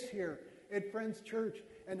take place here at Friends Church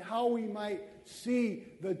and how we might see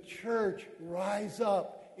the church rise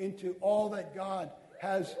up into all that God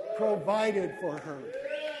has provided for her.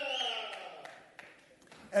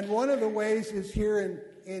 And one of the ways is here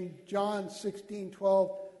in John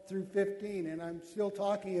 16:12 through 15, and I'm still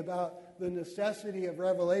talking about the necessity of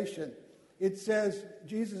revelation. It says,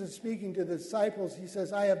 Jesus is speaking to the disciples. He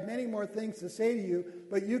says, I have many more things to say to you,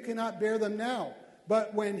 but you cannot bear them now.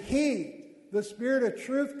 But when he, the Spirit of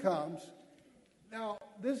truth, comes. Now,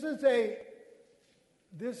 this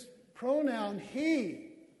pronoun he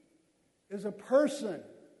is a person.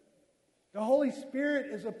 The Holy Spirit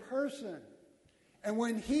is a person. And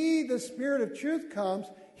when he, the Spirit of truth, comes,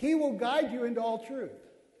 he will guide you into all truth.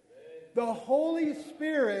 The Holy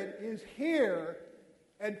Spirit is here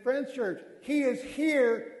at Friends Church. He is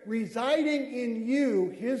here residing in you,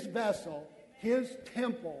 his vessel, his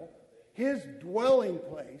temple, his dwelling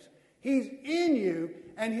place. He's in you,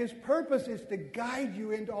 and his purpose is to guide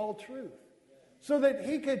you into all truth. So that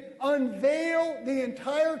he could unveil the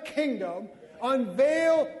entire kingdom,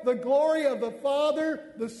 unveil the glory of the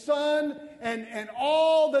Father, the Son, and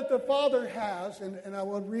all that the Father has. And I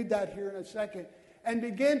will read that here in a second. And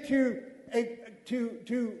begin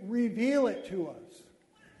to reveal it to us.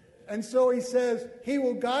 And so he says, he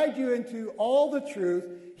will guide you into all the truth.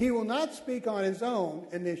 He will not speak on his own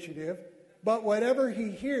initiative, but whatever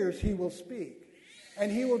he hears, he will speak.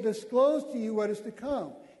 And he will disclose to you what is to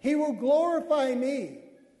come. He will glorify me,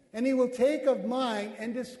 and he will take of mine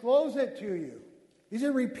and disclose it to you. He's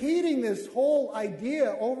repeating this whole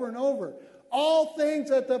idea over and over. All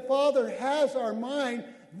things that the Father has are mine.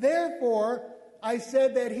 Therefore, I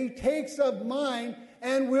said that he takes of mine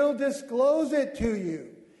and will disclose it to you.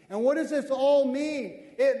 And what does this all mean?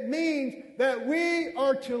 It means that we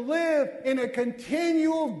are to live in a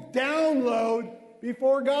continual download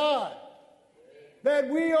before God. That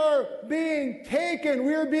we are being taken,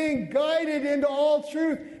 we are being guided into all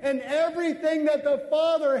truth, and everything that the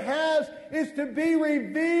Father has is to be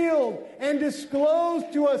revealed and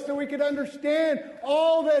disclosed to us so we can understand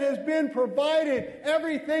all that has been provided,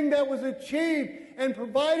 everything that was achieved and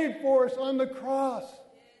provided for us on the cross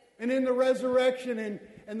and in the resurrection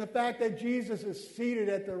and the fact that Jesus is seated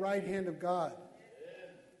at the right hand of God.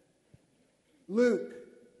 Luke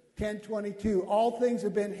 10:22, all things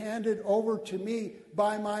have been handed over to me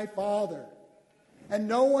by my Father. And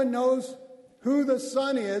no one knows who the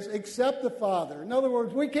Son is except the Father. In other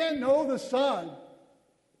words, we can't know the Son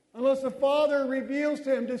unless the Father reveals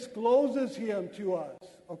to him, discloses him to us.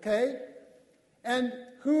 Okay? And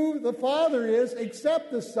who the Father is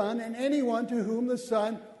except the Son and anyone to whom the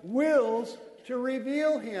Son wills to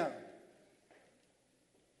reveal him.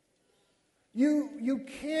 You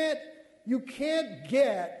can't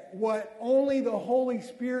get what only the Holy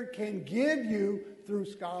Spirit can give you through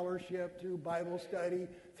scholarship, through Bible study,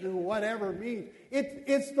 through whatever means.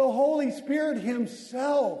 It's the Holy Spirit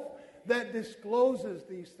himself that discloses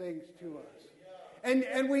these things to us.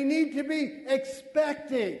 And we need to be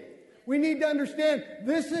expecting. We need to understand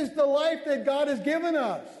this is the life that God has given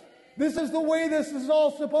us. This is the way this is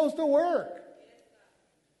all supposed to work.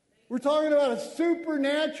 We're talking about a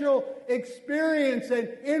supernatural experience and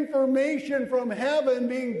information from heaven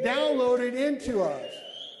being downloaded into us.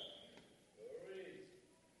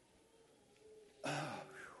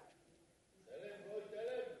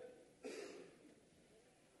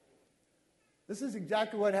 This is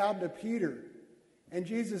exactly what happened to Peter. And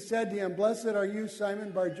Jesus said to him, blessed are you,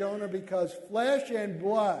 Simon Bar-Jonah, because flesh and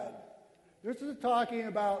blood. This is talking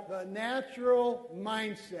about the natural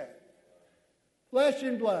mindset. Flesh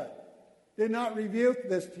and blood did not reveal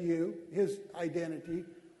this to you, his identity,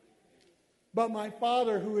 but my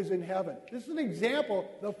Father who is in heaven. This is an example.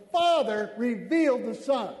 The Father revealed the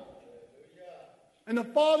Son. And the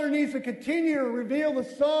Father needs to continue to reveal the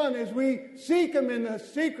Son as we seek him in the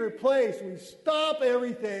secret place. We stop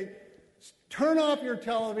everything. Turn off your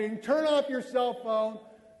television. Turn off your cell phone.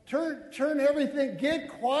 Turn everything. Get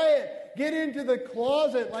quiet. Get into the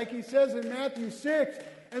closet, like he says in Matthew 6,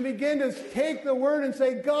 and begin to take the word and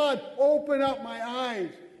say, God, open up my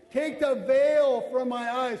eyes. Take the veil from my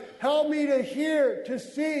eyes. Help me to hear, to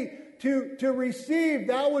see, to receive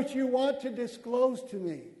that which you want to disclose to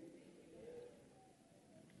me.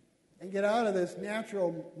 And get out of this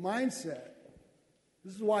natural mindset.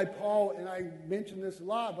 This is why Paul, and I mention this a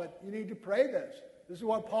lot, but you need to pray this. This is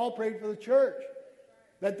what Paul prayed for the church.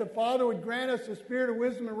 That the Father would grant us the spirit of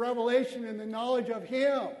wisdom and revelation and the knowledge of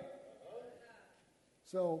Him.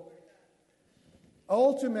 So,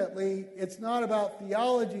 ultimately, it's not about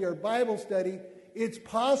theology or Bible study. It's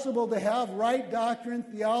possible to have right doctrine,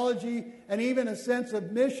 theology, and even a sense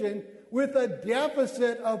of mission with a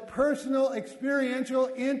deficit of personal, experiential,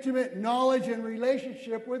 intimate knowledge and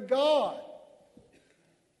relationship with God.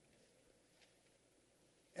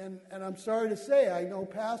 And I'm sorry to say, I know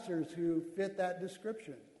pastors who fit that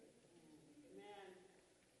description.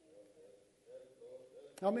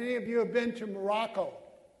 How many of you have been to Morocco?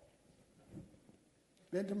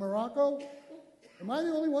 Been to Morocco? Am I the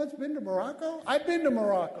only one that's been to Morocco? I've been to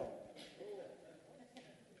Morocco.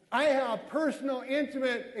 I have personal,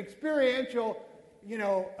 intimate, experiential,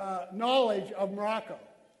 knowledge of Morocco.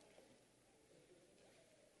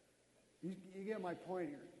 You get my point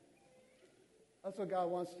here. That's what God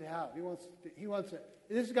wants to have. He wants it.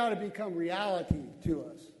 This has got to become reality to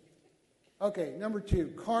us. Okay, number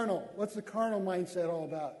 2, carnal. What's the carnal mindset all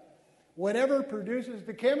about? Whatever produces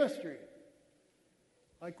the chemistry.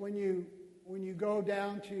 Like when you go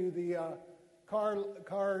down to the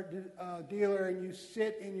car dealer and you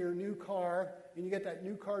sit in your new car and you get that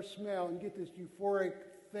new car smell and you get this euphoric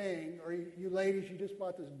thing, or you ladies, you just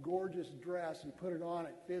bought this gorgeous dress and put it on,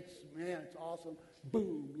 it fits, man, it's awesome.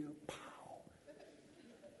 Boom, pow.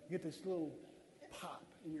 You get this little pop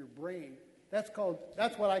in your brain. That's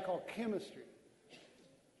what I call chemistry.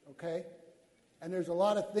 Okay? And there's a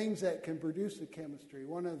lot of things that can produce the chemistry.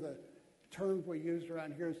 One of the terms we use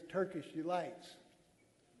around here is Turkish delights.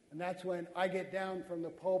 And that's when I get down from the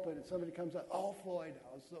pulpit and somebody comes up, oh, Floyd,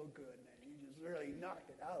 that was so good, man. You just really knocked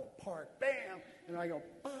it out of the park. Bam! And I go,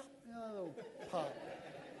 pop, a little pop.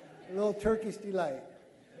 A little Turkish delight.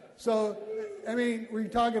 So, we're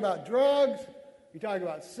talking about drugs. We talk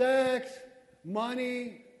about sex,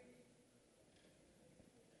 money.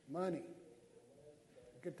 Money.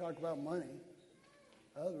 We could talk about money.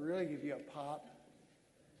 That'll really give you a pop.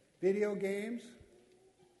 Video games.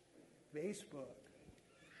 Facebook.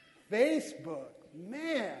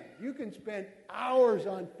 Man, you can spend hours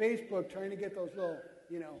on Facebook trying to get those little,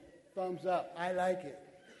 thumbs up. I like it.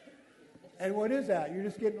 And what is that? You're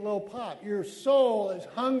just getting a little pop. Your soul is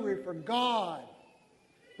hungry for God.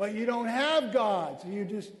 But you don't have God, so you're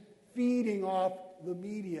just feeding off the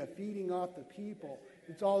media, feeding off the people.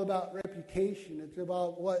 It's all about reputation. It's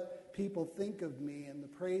about what people think of me and the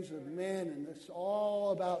praise of men, and it's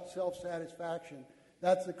all about self-satisfaction.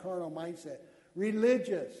 That's the carnal mindset.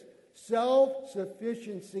 Religious,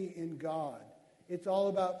 self-sufficiency in God. It's all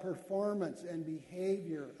about performance and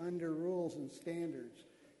behavior under rules and standards.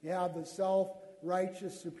 You have the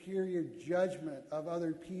self-righteous superior judgment of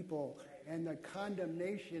other people and the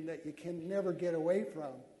condemnation that you can never get away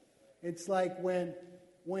from. It's like when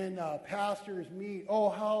pastors meet,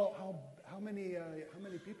 how many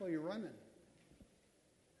people are you running?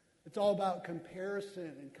 It's all about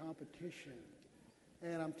comparison and competition.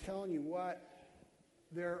 And I'm telling you what,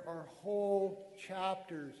 there are whole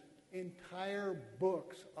chapters, entire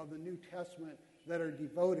books of the New Testament that are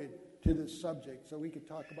devoted to this subject. So we could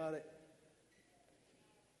talk about it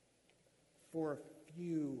for a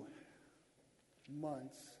few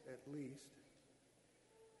months at least.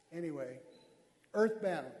 Anyway,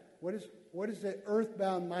 earthbound. What is the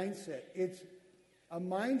earthbound mindset? It's a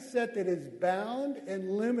mindset that is bound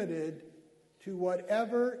and limited to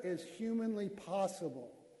whatever is humanly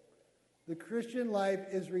possible. The Christian life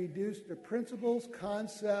is reduced to principles,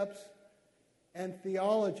 concepts, and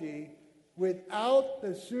theology without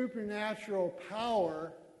the supernatural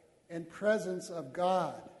power and presence of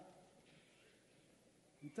God.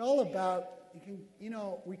 It's all about,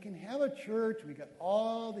 we can have a church, we got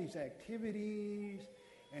all these activities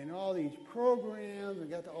and all these programs, we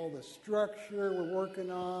got all the structure we're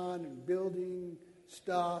working on and building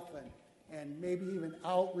stuff and maybe even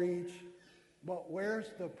outreach. But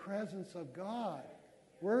where's the presence of God?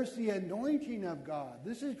 Where's the anointing of God?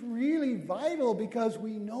 This is really vital because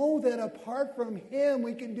we know that apart from Him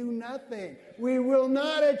we can do nothing. We will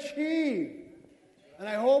not achieve. And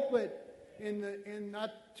I hope that in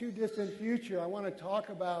not too distant future I want to talk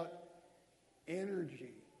about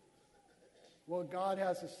energy. What God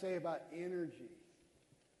has to say about energy.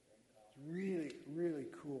 It's really, really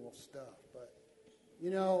cool stuff. But,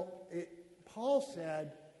 Paul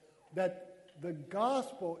said, that the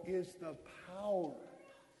gospel is the power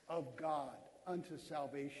of God unto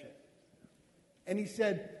salvation. And he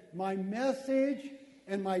said, my message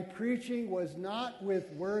and my preaching was not with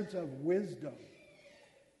words of wisdom.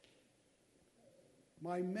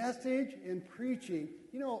 My message and preaching,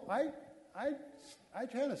 I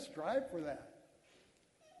kind of strive for that.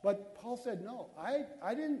 But Paul said, no, I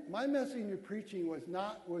didn't. My message and preaching was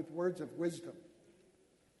not with words of wisdom,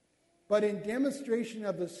 but in demonstration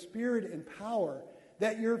of the Spirit and power,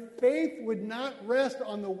 that your faith would not rest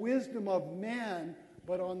on the wisdom of men,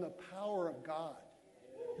 but on the power of God.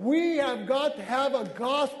 We have got to have a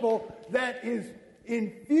gospel that is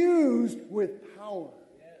infused with power.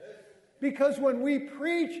 Because when we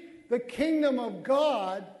preach the kingdom of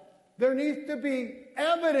God, there needs to be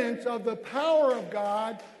evidence of the power of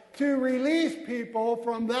God to release people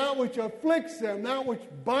from that which afflicts them, that which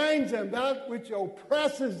binds them, that which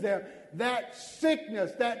oppresses them, that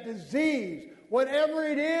sickness, that disease, whatever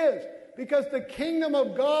it is. Because the kingdom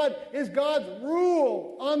of God is God's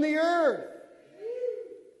rule on the earth.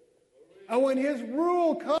 And when his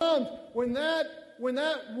rule comes, when that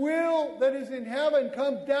will that is in heaven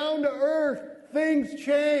comes down to earth, things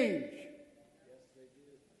change.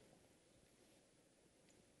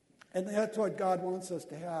 And that's what God wants us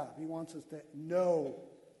to have. He wants us to know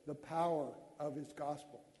the power of his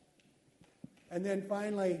gospel. And then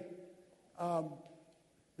finally,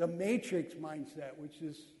 the matrix mindset, which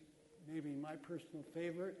is maybe my personal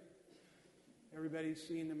favorite. Everybody's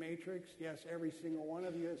seen The Matrix? Yes, every single one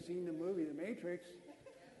of you has seen the movie The Matrix.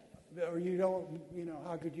 Or you don't,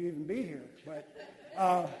 how could you even be here? But,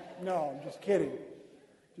 no, I'm just kidding.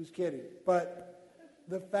 Just kidding. But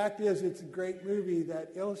the fact is, it's a great movie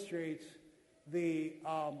that illustrates the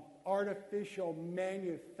artificial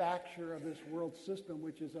manufacture of this world system,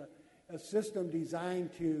 which is a system designed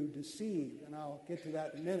to deceive. And I'll get to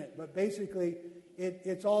that in a minute. But basically,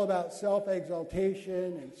 it's all about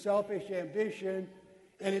self-exaltation and selfish ambition,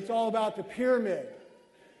 and it's all about the pyramid.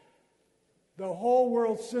 The whole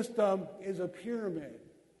world system is a pyramid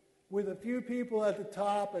with a few people at the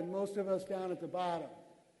top and most of us down at the bottom.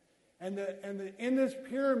 And in this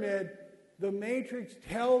pyramid, the matrix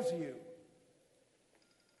tells you.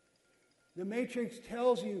 The matrix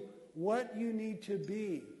tells you what you need to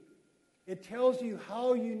be. It tells you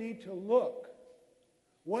how you need to look,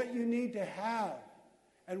 what you need to have,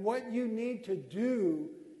 and what you need to do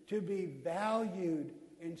to be valued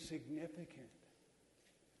and significant.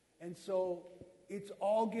 And so it's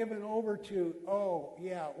all given over to,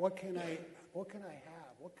 what can I have?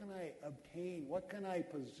 What can I obtain? What can I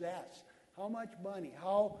possess? How much money?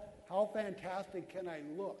 How fantastic can I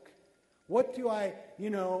look? What do I,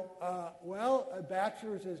 a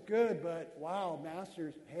bachelor's is good, but wow,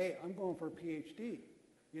 master's, hey, I'm going for a PhD.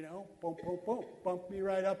 Boom, boom, boom, bump me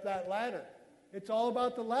right up that ladder. It's all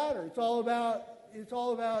about the ladder. It's all about,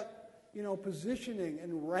 positioning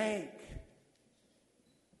and rank.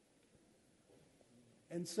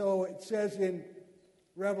 And so it says in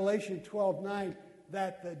Revelation 12:9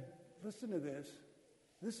 that listen to this.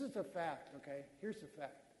 This is a fact, okay? Here's the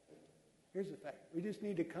fact. Here's the fact. We just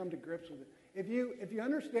need to come to grips with it. If you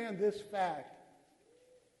understand this fact,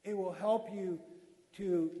 it will help you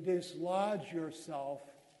to dislodge yourself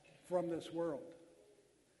from this world.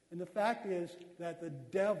 And the fact is that the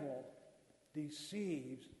devil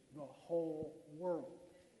deceives the whole world.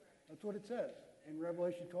 That's what it says in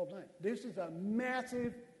Revelation 12:9. This is a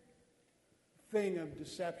massive thing of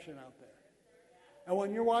deception out there. And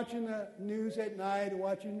when you're watching the news at night,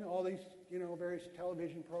 watching all these, various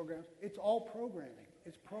television programs, it's all programming.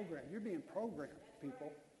 It's programmed. You're being programmed,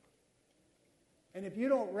 people. And if you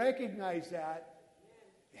don't recognize that,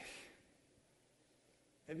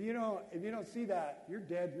 if you don't see that, you're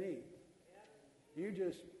dead meat. You're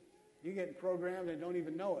getting programmed and don't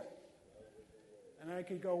even know it. And I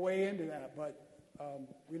could go way into that, but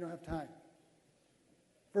we don't have time.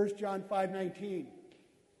 1 John 5:19.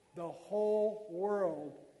 The whole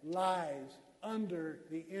world lies under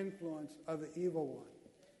the influence of the evil one.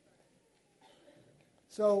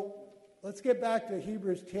 So let's get back to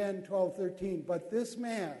Hebrews 10:12-13. But this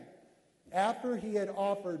man, after he had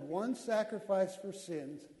offered one sacrifice for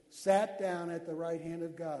sins, sat down at the right hand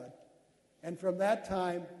of God, and from that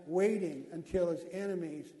time waiting until his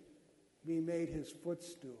enemies be made his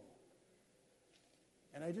footstool.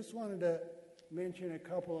 And I just wanted to mention a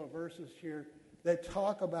couple of verses here that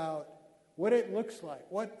talk about what it looks like,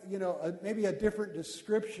 maybe a different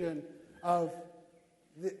description of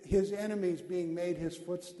his enemies being made his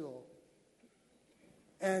footstool.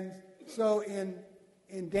 And so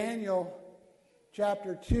in Daniel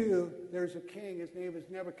chapter 2, there's a king, his name is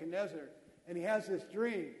Nebuchadnezzar, and he has this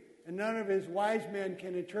dream. and none of his wise men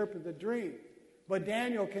can interpret the dream. But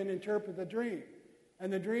Daniel can interpret the dream.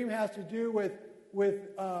 And the dream has to do with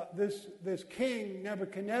this king,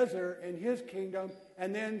 Nebuchadnezzar, and his kingdom,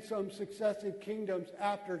 and then some successive kingdoms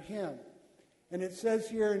after him. And it says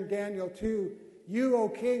here in Daniel 2, "You, O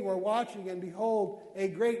king, were watching, and behold, a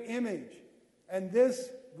great image. And this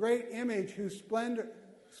great image, whose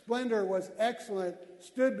splendor was excellent,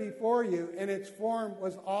 stood before you, and its form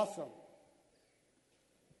was awesome.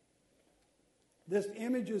 This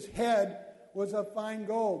image's head was of fine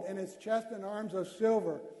gold, and its chest and arms of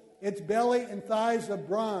silver, its belly and thighs of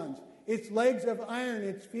bronze, its legs of iron,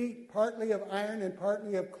 its feet partly of iron and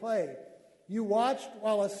partly of clay. You watched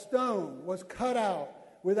while a stone was cut out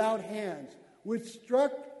without hands, which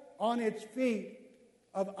struck on its feet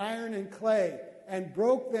of iron and clay, and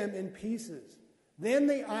broke them in pieces. Then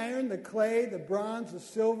the iron, the clay, the bronze, the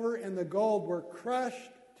silver, and the gold were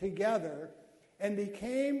crushed together and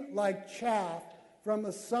became like chaff from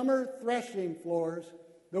the summer threshing floors.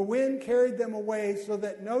 The wind carried them away so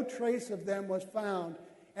that no trace of them was found.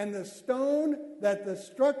 And the stone that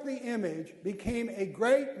struck the image became a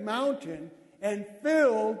great mountain and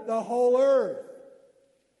filled the whole earth.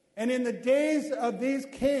 And in the days of these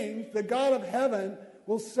kings, the God of heaven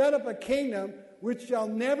will set up a kingdom which shall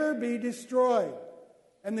never be destroyed.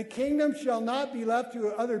 And the kingdom shall not be left to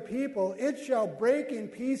other people. It shall break in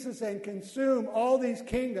pieces and consume all these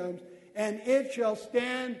kingdoms, and it shall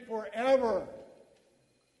stand forever."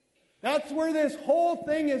 That's where this whole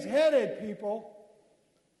thing is headed, people.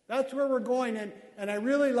 That's where we're going. And I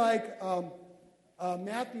really like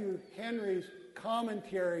Matthew Henry's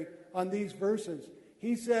commentary on these verses.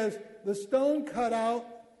 He says, the stone cut out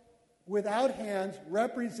without hands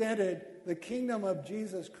represented the kingdom of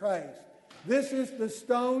Jesus Christ. This is the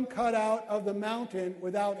stone cut out of the mountain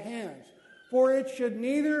without hands. For it should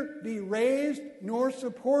neither be raised nor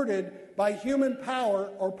supported by human power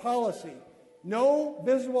or policy. No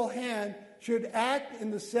visible hand should act in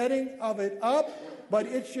the setting of it up, but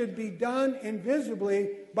it should be done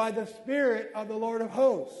invisibly by the Spirit of the Lord of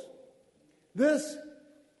hosts. This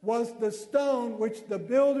was the stone which the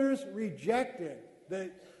builders rejected.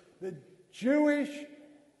 The Jewish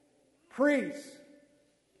priests,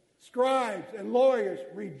 scribes, and lawyers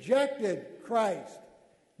rejected Christ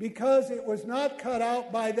because it was not cut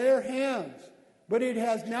out by their hands, but it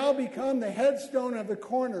has now become the headstone of the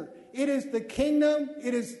corner. It is the kingdom,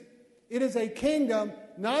 it is a kingdom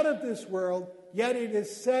not of this world, yet it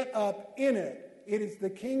is set up in it. It is the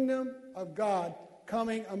kingdom of God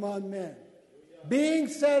coming among men. Being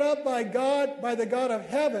set up by God, by the God of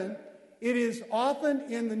heaven, it is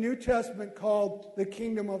often in the New Testament called the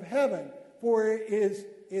kingdom of heaven, for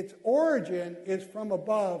its origin is from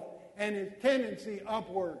above and its tendency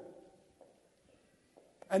upward.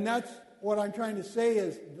 And that's what I'm trying to say,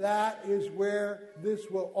 is that is where this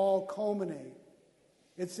will all culminate.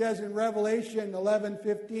 It says in Revelation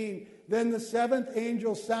 11:15, "Then the seventh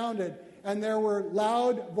angel sounded, and there were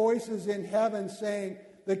loud voices in heaven saying,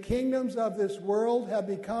 'The kingdoms of this world have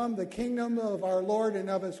become the kingdom of our Lord and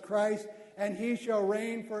of his Christ, and he shall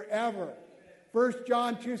reign forever.'" 1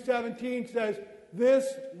 John 2:17 says,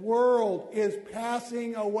 "This world is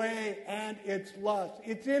passing away and its lust."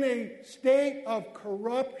 It's in a state of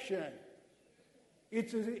corruption.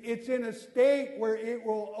 It's in a state where it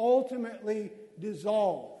will ultimately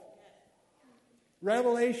dissolve.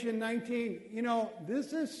 Revelation 19,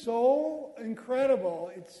 this is so incredible.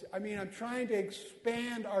 I'm trying to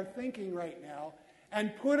expand our thinking right now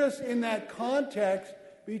and put us in that context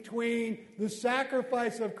between the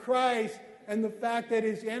sacrifice of Christ and the fact that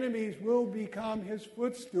his enemies will become his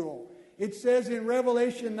footstool. It says in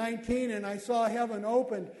Revelation 19, "And I saw heaven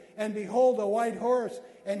opened, and behold, a white horse,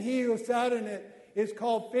 and he who sat in it is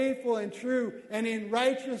called Faithful and True, and in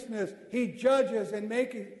righteousness he judges and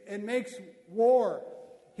makes war.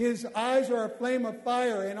 His eyes are a flame of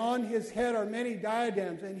fire, and on his head are many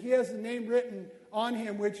diadems, and he has a name written on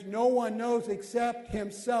him which no one knows except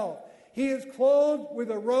himself. He is clothed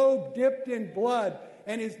with a robe dipped in blood,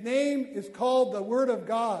 and his name is called the Word of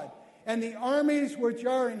God. And the armies which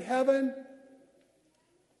are in heaven,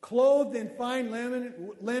 clothed in fine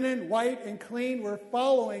linen, white and clean, were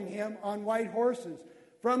following him on white horses.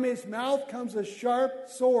 From his mouth comes a sharp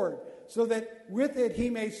sword, so that with it he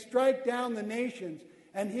may strike down the nations,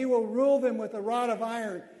 and he will rule them with a rod of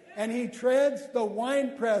iron. And he treads the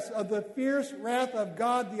winepress of the fierce wrath of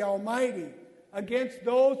God the Almighty against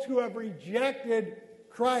those who have rejected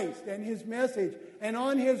Christ and his message. And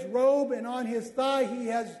on his robe and on his thigh he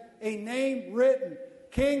has a name written,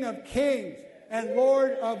 King of Kings and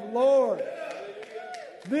Lord of Lords."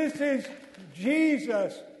 This is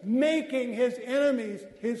Jesus making his enemies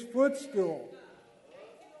his footstool.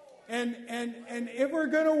 And if we're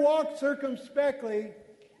going to walk circumspectly,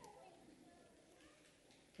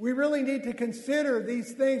 we really need to consider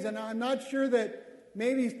these things. And I'm not sure that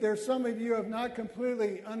maybe there's some of you who have not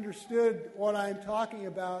completely understood what I'm talking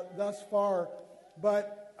about thus far.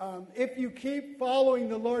 But if you keep following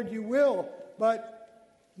the Lord, you will. But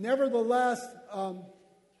nevertheless,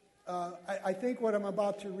 I think what I'm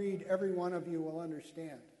about to read, every one of you will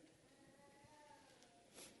understand.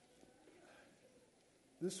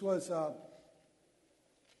 This was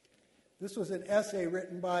an essay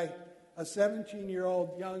written by a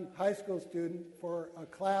 17-year-old young high school student for a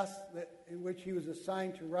class in which he was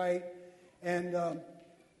assigned to write, and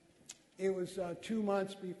it was 2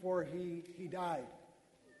 months before he died.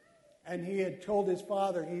 And he had told his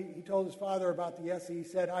father, he told his father about the essay. He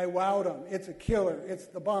said, "I wowed him. It's a killer. It's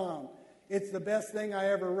the bomb. It's the best thing I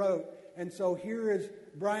ever wrote." And so here is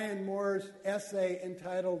Brian Moore's essay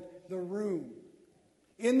entitled "The Room."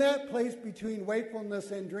 "In that place between wakefulness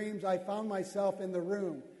and dreams, I found myself in the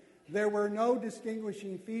room. There were no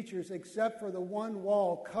distinguishing features except for the one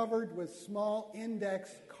wall covered with small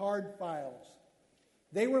index card files.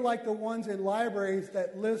 They were like the ones in libraries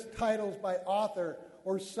that list titles by author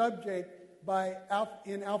or subject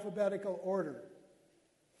in alphabetical order.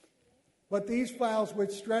 But these files,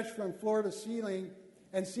 which stretched from floor to ceiling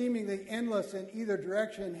and seemingly endless in either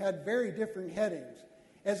direction, had very different headings.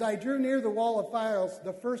 As I drew near the wall of files,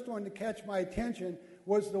 the first one to catch my attention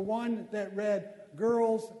was the one that read,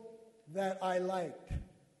 'Girls that I liked.'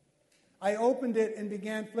 I opened it and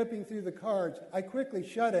began flipping through the cards. I quickly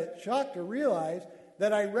shut it, shocked to realize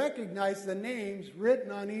that I recognized the names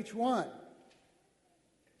written on each one.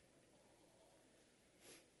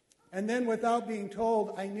 And then, without being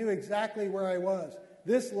told, I knew exactly where I was.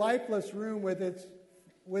 This lifeless room with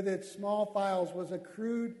its small files was a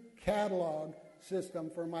crude catalog system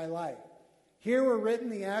for my life. Here were written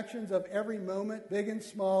the actions of every moment, big and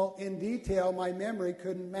small, in detail my memory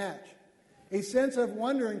couldn't match. A sense of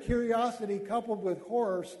wonder and curiosity coupled with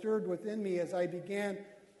horror stirred within me as I began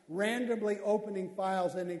randomly opening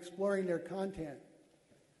files and exploring their content.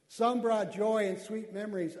 Some brought joy and sweet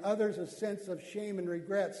memories, others a sense of shame and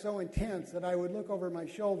regret so intense that I would look over my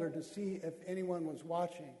shoulder to see if anyone was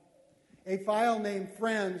watching. A file named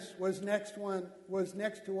Friends was next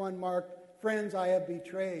to one marked Friends I Have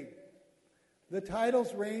Betrayed. The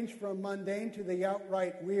titles ranged from mundane to the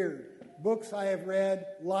outright weird. Books I have read,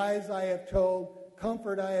 lies I have told,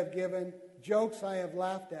 comfort I have given, jokes I have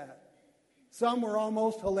laughed at. Some were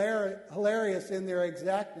almost hilarious in their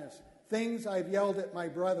exactness. Things I've yelled at my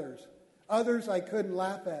brothers. Others I couldn't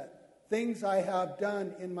laugh at. Things I have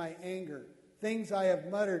done in my anger. Things I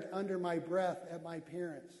have muttered under my breath at my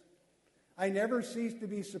parents. I never ceased to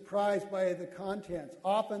be surprised by the contents.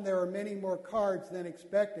 Often there were many more cards than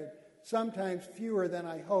expected, sometimes fewer than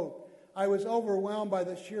I hoped. I was overwhelmed by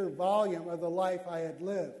the sheer volume of the life I had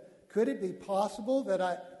lived. Could it be possible that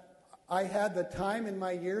I had the time in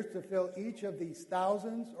my years to fill each of these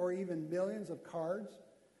thousands or even millions of cards?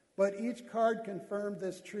 But each card confirmed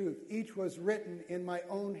this truth. Each was written in my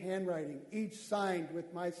own handwriting, each signed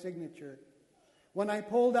with my signature. When I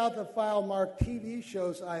pulled out the file marked TV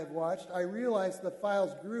shows I have watched, I realized the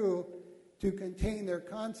files grew to contain their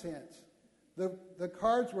contents. The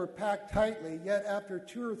cards were packed tightly, yet after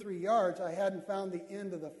 2 or 3 yards, I hadn't found the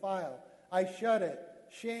end of the file. I shut it,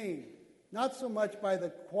 shamed, not so much by the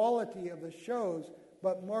quality of the shows,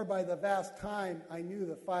 but more by the vast time I knew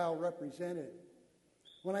the file represented.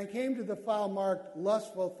 When I came to the file marked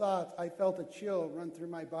Lustful Thoughts, I felt a chill run through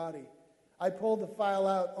my body. I pulled the file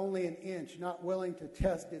out only an inch, not willing to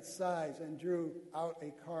test its size, and drew out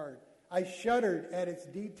a card. I shuddered at its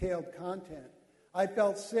detailed content. I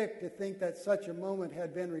felt sick to think that such a moment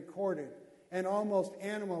had been recorded. An almost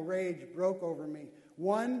animal rage broke over me.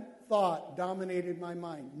 One thought dominated my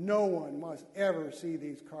mind. No one must ever see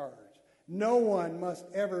these cards. No one must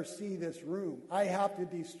ever see this room. I have to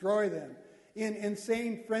destroy them. In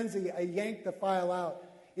insane frenzy, I yanked the file out.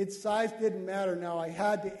 Its size didn't matter now. I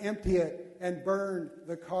had to empty it and burn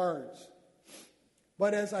the cards.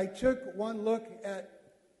 But as I took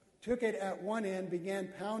it at one end,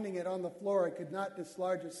 began pounding it on the floor, I could not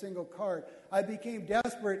dislodge a single card. I became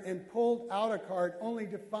desperate and pulled out a card, only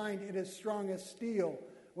to find it as strong as steel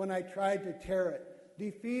when I tried to tear it.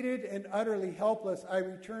 Defeated and utterly helpless, I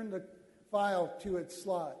returned the file to its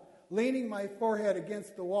slot. Leaning my forehead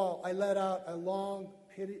against the wall, I let out a long,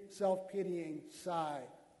 self-pitying sigh.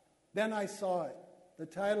 Then I saw it. The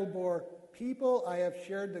title bore, People I Have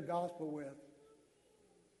Shared the Gospel With.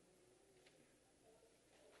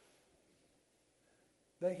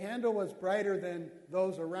 The handle was brighter than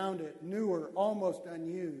those around it, newer, almost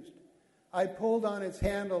unused. I pulled on its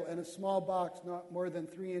handle, and a small box not more than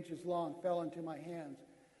 3 inches long fell into my hands.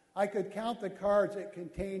 I could count the cards it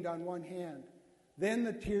contained on one hand. Then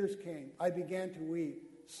the tears came. I began to weep,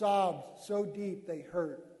 sobs so deep they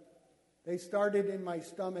hurt. They started in my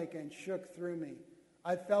stomach and shook through me.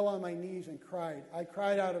 I fell on my knees and cried. I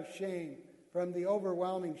cried out of shame, from the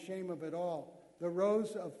overwhelming shame of it all. The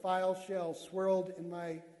rows of file shells swirled in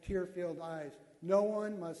my tear-filled eyes. No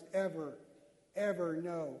one must ever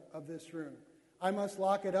know of this room. I must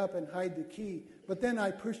lock it up and hide the key. But then I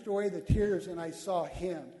pushed away the tears and I saw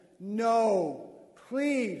him. No,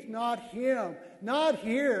 please, not him. Not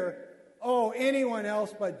here. Oh, anyone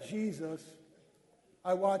else but Jesus.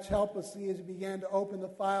 I watched helplessly as he began to open the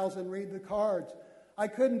files and read the cards. I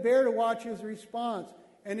couldn't bear to watch his response.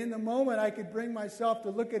 And in the moment I could bring myself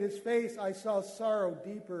to look at his face, I saw sorrow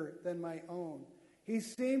deeper than my own. He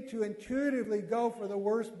seemed to intuitively go for the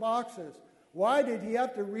worst boxes. Why did he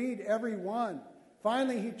have to read every one?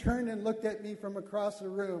 Finally, he turned and looked at me from across the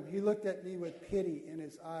room. He looked at me with pity in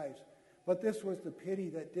his eyes. But this was the pity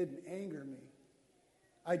that didn't anger me.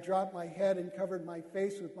 I dropped my head and covered my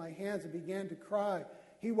face with my hands and began to cry.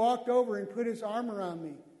 He walked over and put his arm around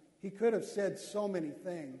me. He could have said so many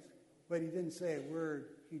things, but he didn't say a word.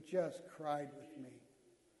 He just cried with me.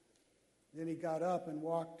 Then he got up and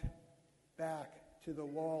walked back to the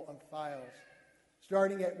wall of files.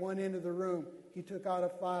 Starting at one end of the room, he took out a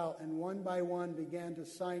file and one by one began to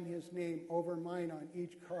sign his name over mine on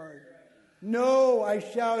each card. No, I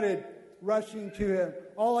shouted, rushing to him.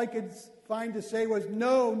 All I could find to say was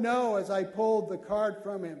no, no, as I pulled the card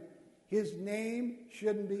from him. His name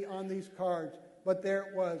shouldn't be on these cards, but there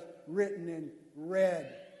it was, written in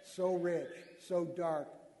red, so rich, so dark,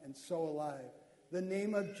 and so alive. The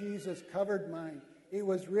name of Jesus covered mine. It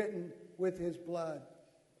was written with his blood.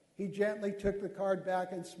 He gently took the card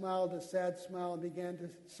back and smiled a sad smile and began to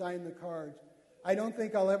sign the cards. I don't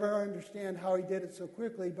think I'll ever understand how he did it so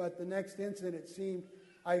quickly, but the next instant it seemed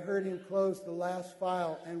I heard him close the last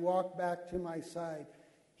file and walk back to my side.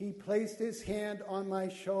 He placed his hand on my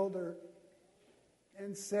shoulder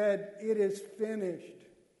and said, "It is finished."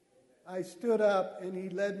 I stood up and he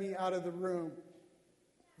led me out of the room.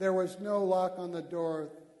 There was no lock on the door.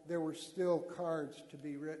 There were still cards to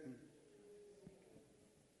be written.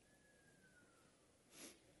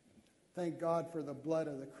 Thank God for the blood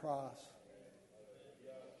of the cross.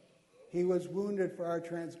 He was wounded for our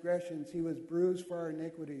transgressions. He was bruised for our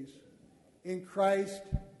iniquities. In Christ,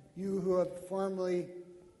 you who were formerly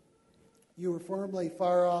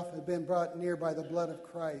far off have been brought near by the blood of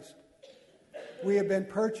Christ. We have been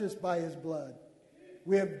purchased by his blood.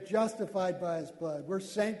 We have justified by his blood. We're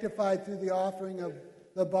sanctified through the offering of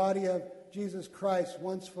the body of Jesus Christ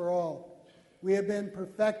once for all. We have been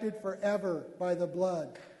perfected forever by the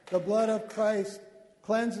blood. The blood of Christ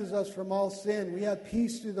cleanses us from all sin. We have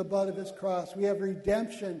peace through the blood of his cross. We have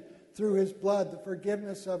redemption through his blood, the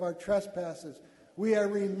forgiveness of our trespasses. We are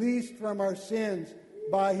released from our sins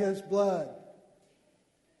by his blood.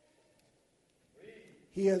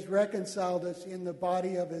 He has reconciled us in the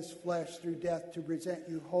body of his flesh through death to present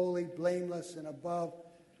you holy, blameless, and above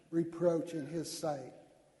reproach in his sight.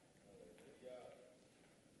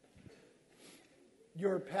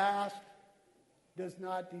 Your past does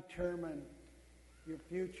not determine your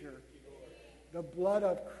future. The blood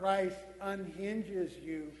of Christ unhinges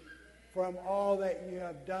you from all that you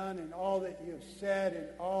have done and all that you have said and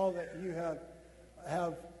all that you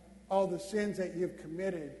have all the sins that you've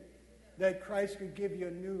committed, that Christ could give you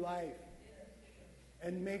a new life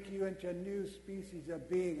and make you into a new species of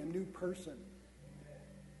being, a new person.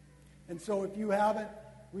 And so if you haven't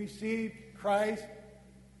received Christ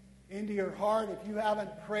into your heart, if you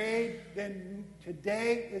haven't prayed, then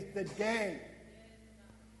today is the day.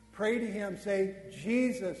 Pray to him. Say,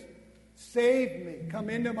 Jesus, save me. Come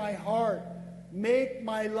into my heart. Make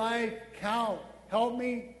my life count. Help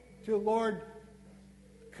me to, Lord,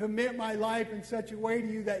 commit my life in such a way to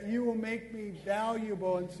you that you will make me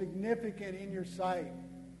valuable and significant in your sight.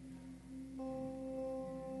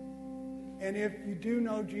 And if you do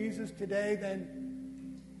know Jesus today, then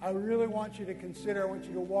I really want you to consider, I want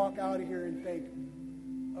you to walk out of here and think,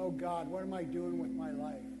 oh God, what am I doing with my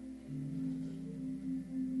life?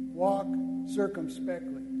 Walk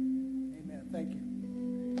circumspectly. Amen. Thank you.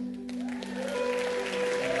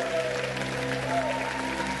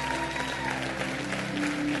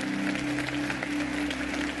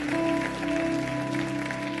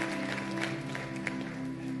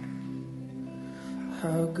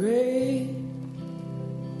 How great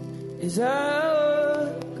is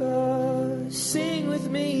our God? Sing with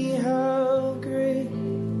me, how great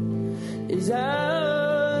is ours.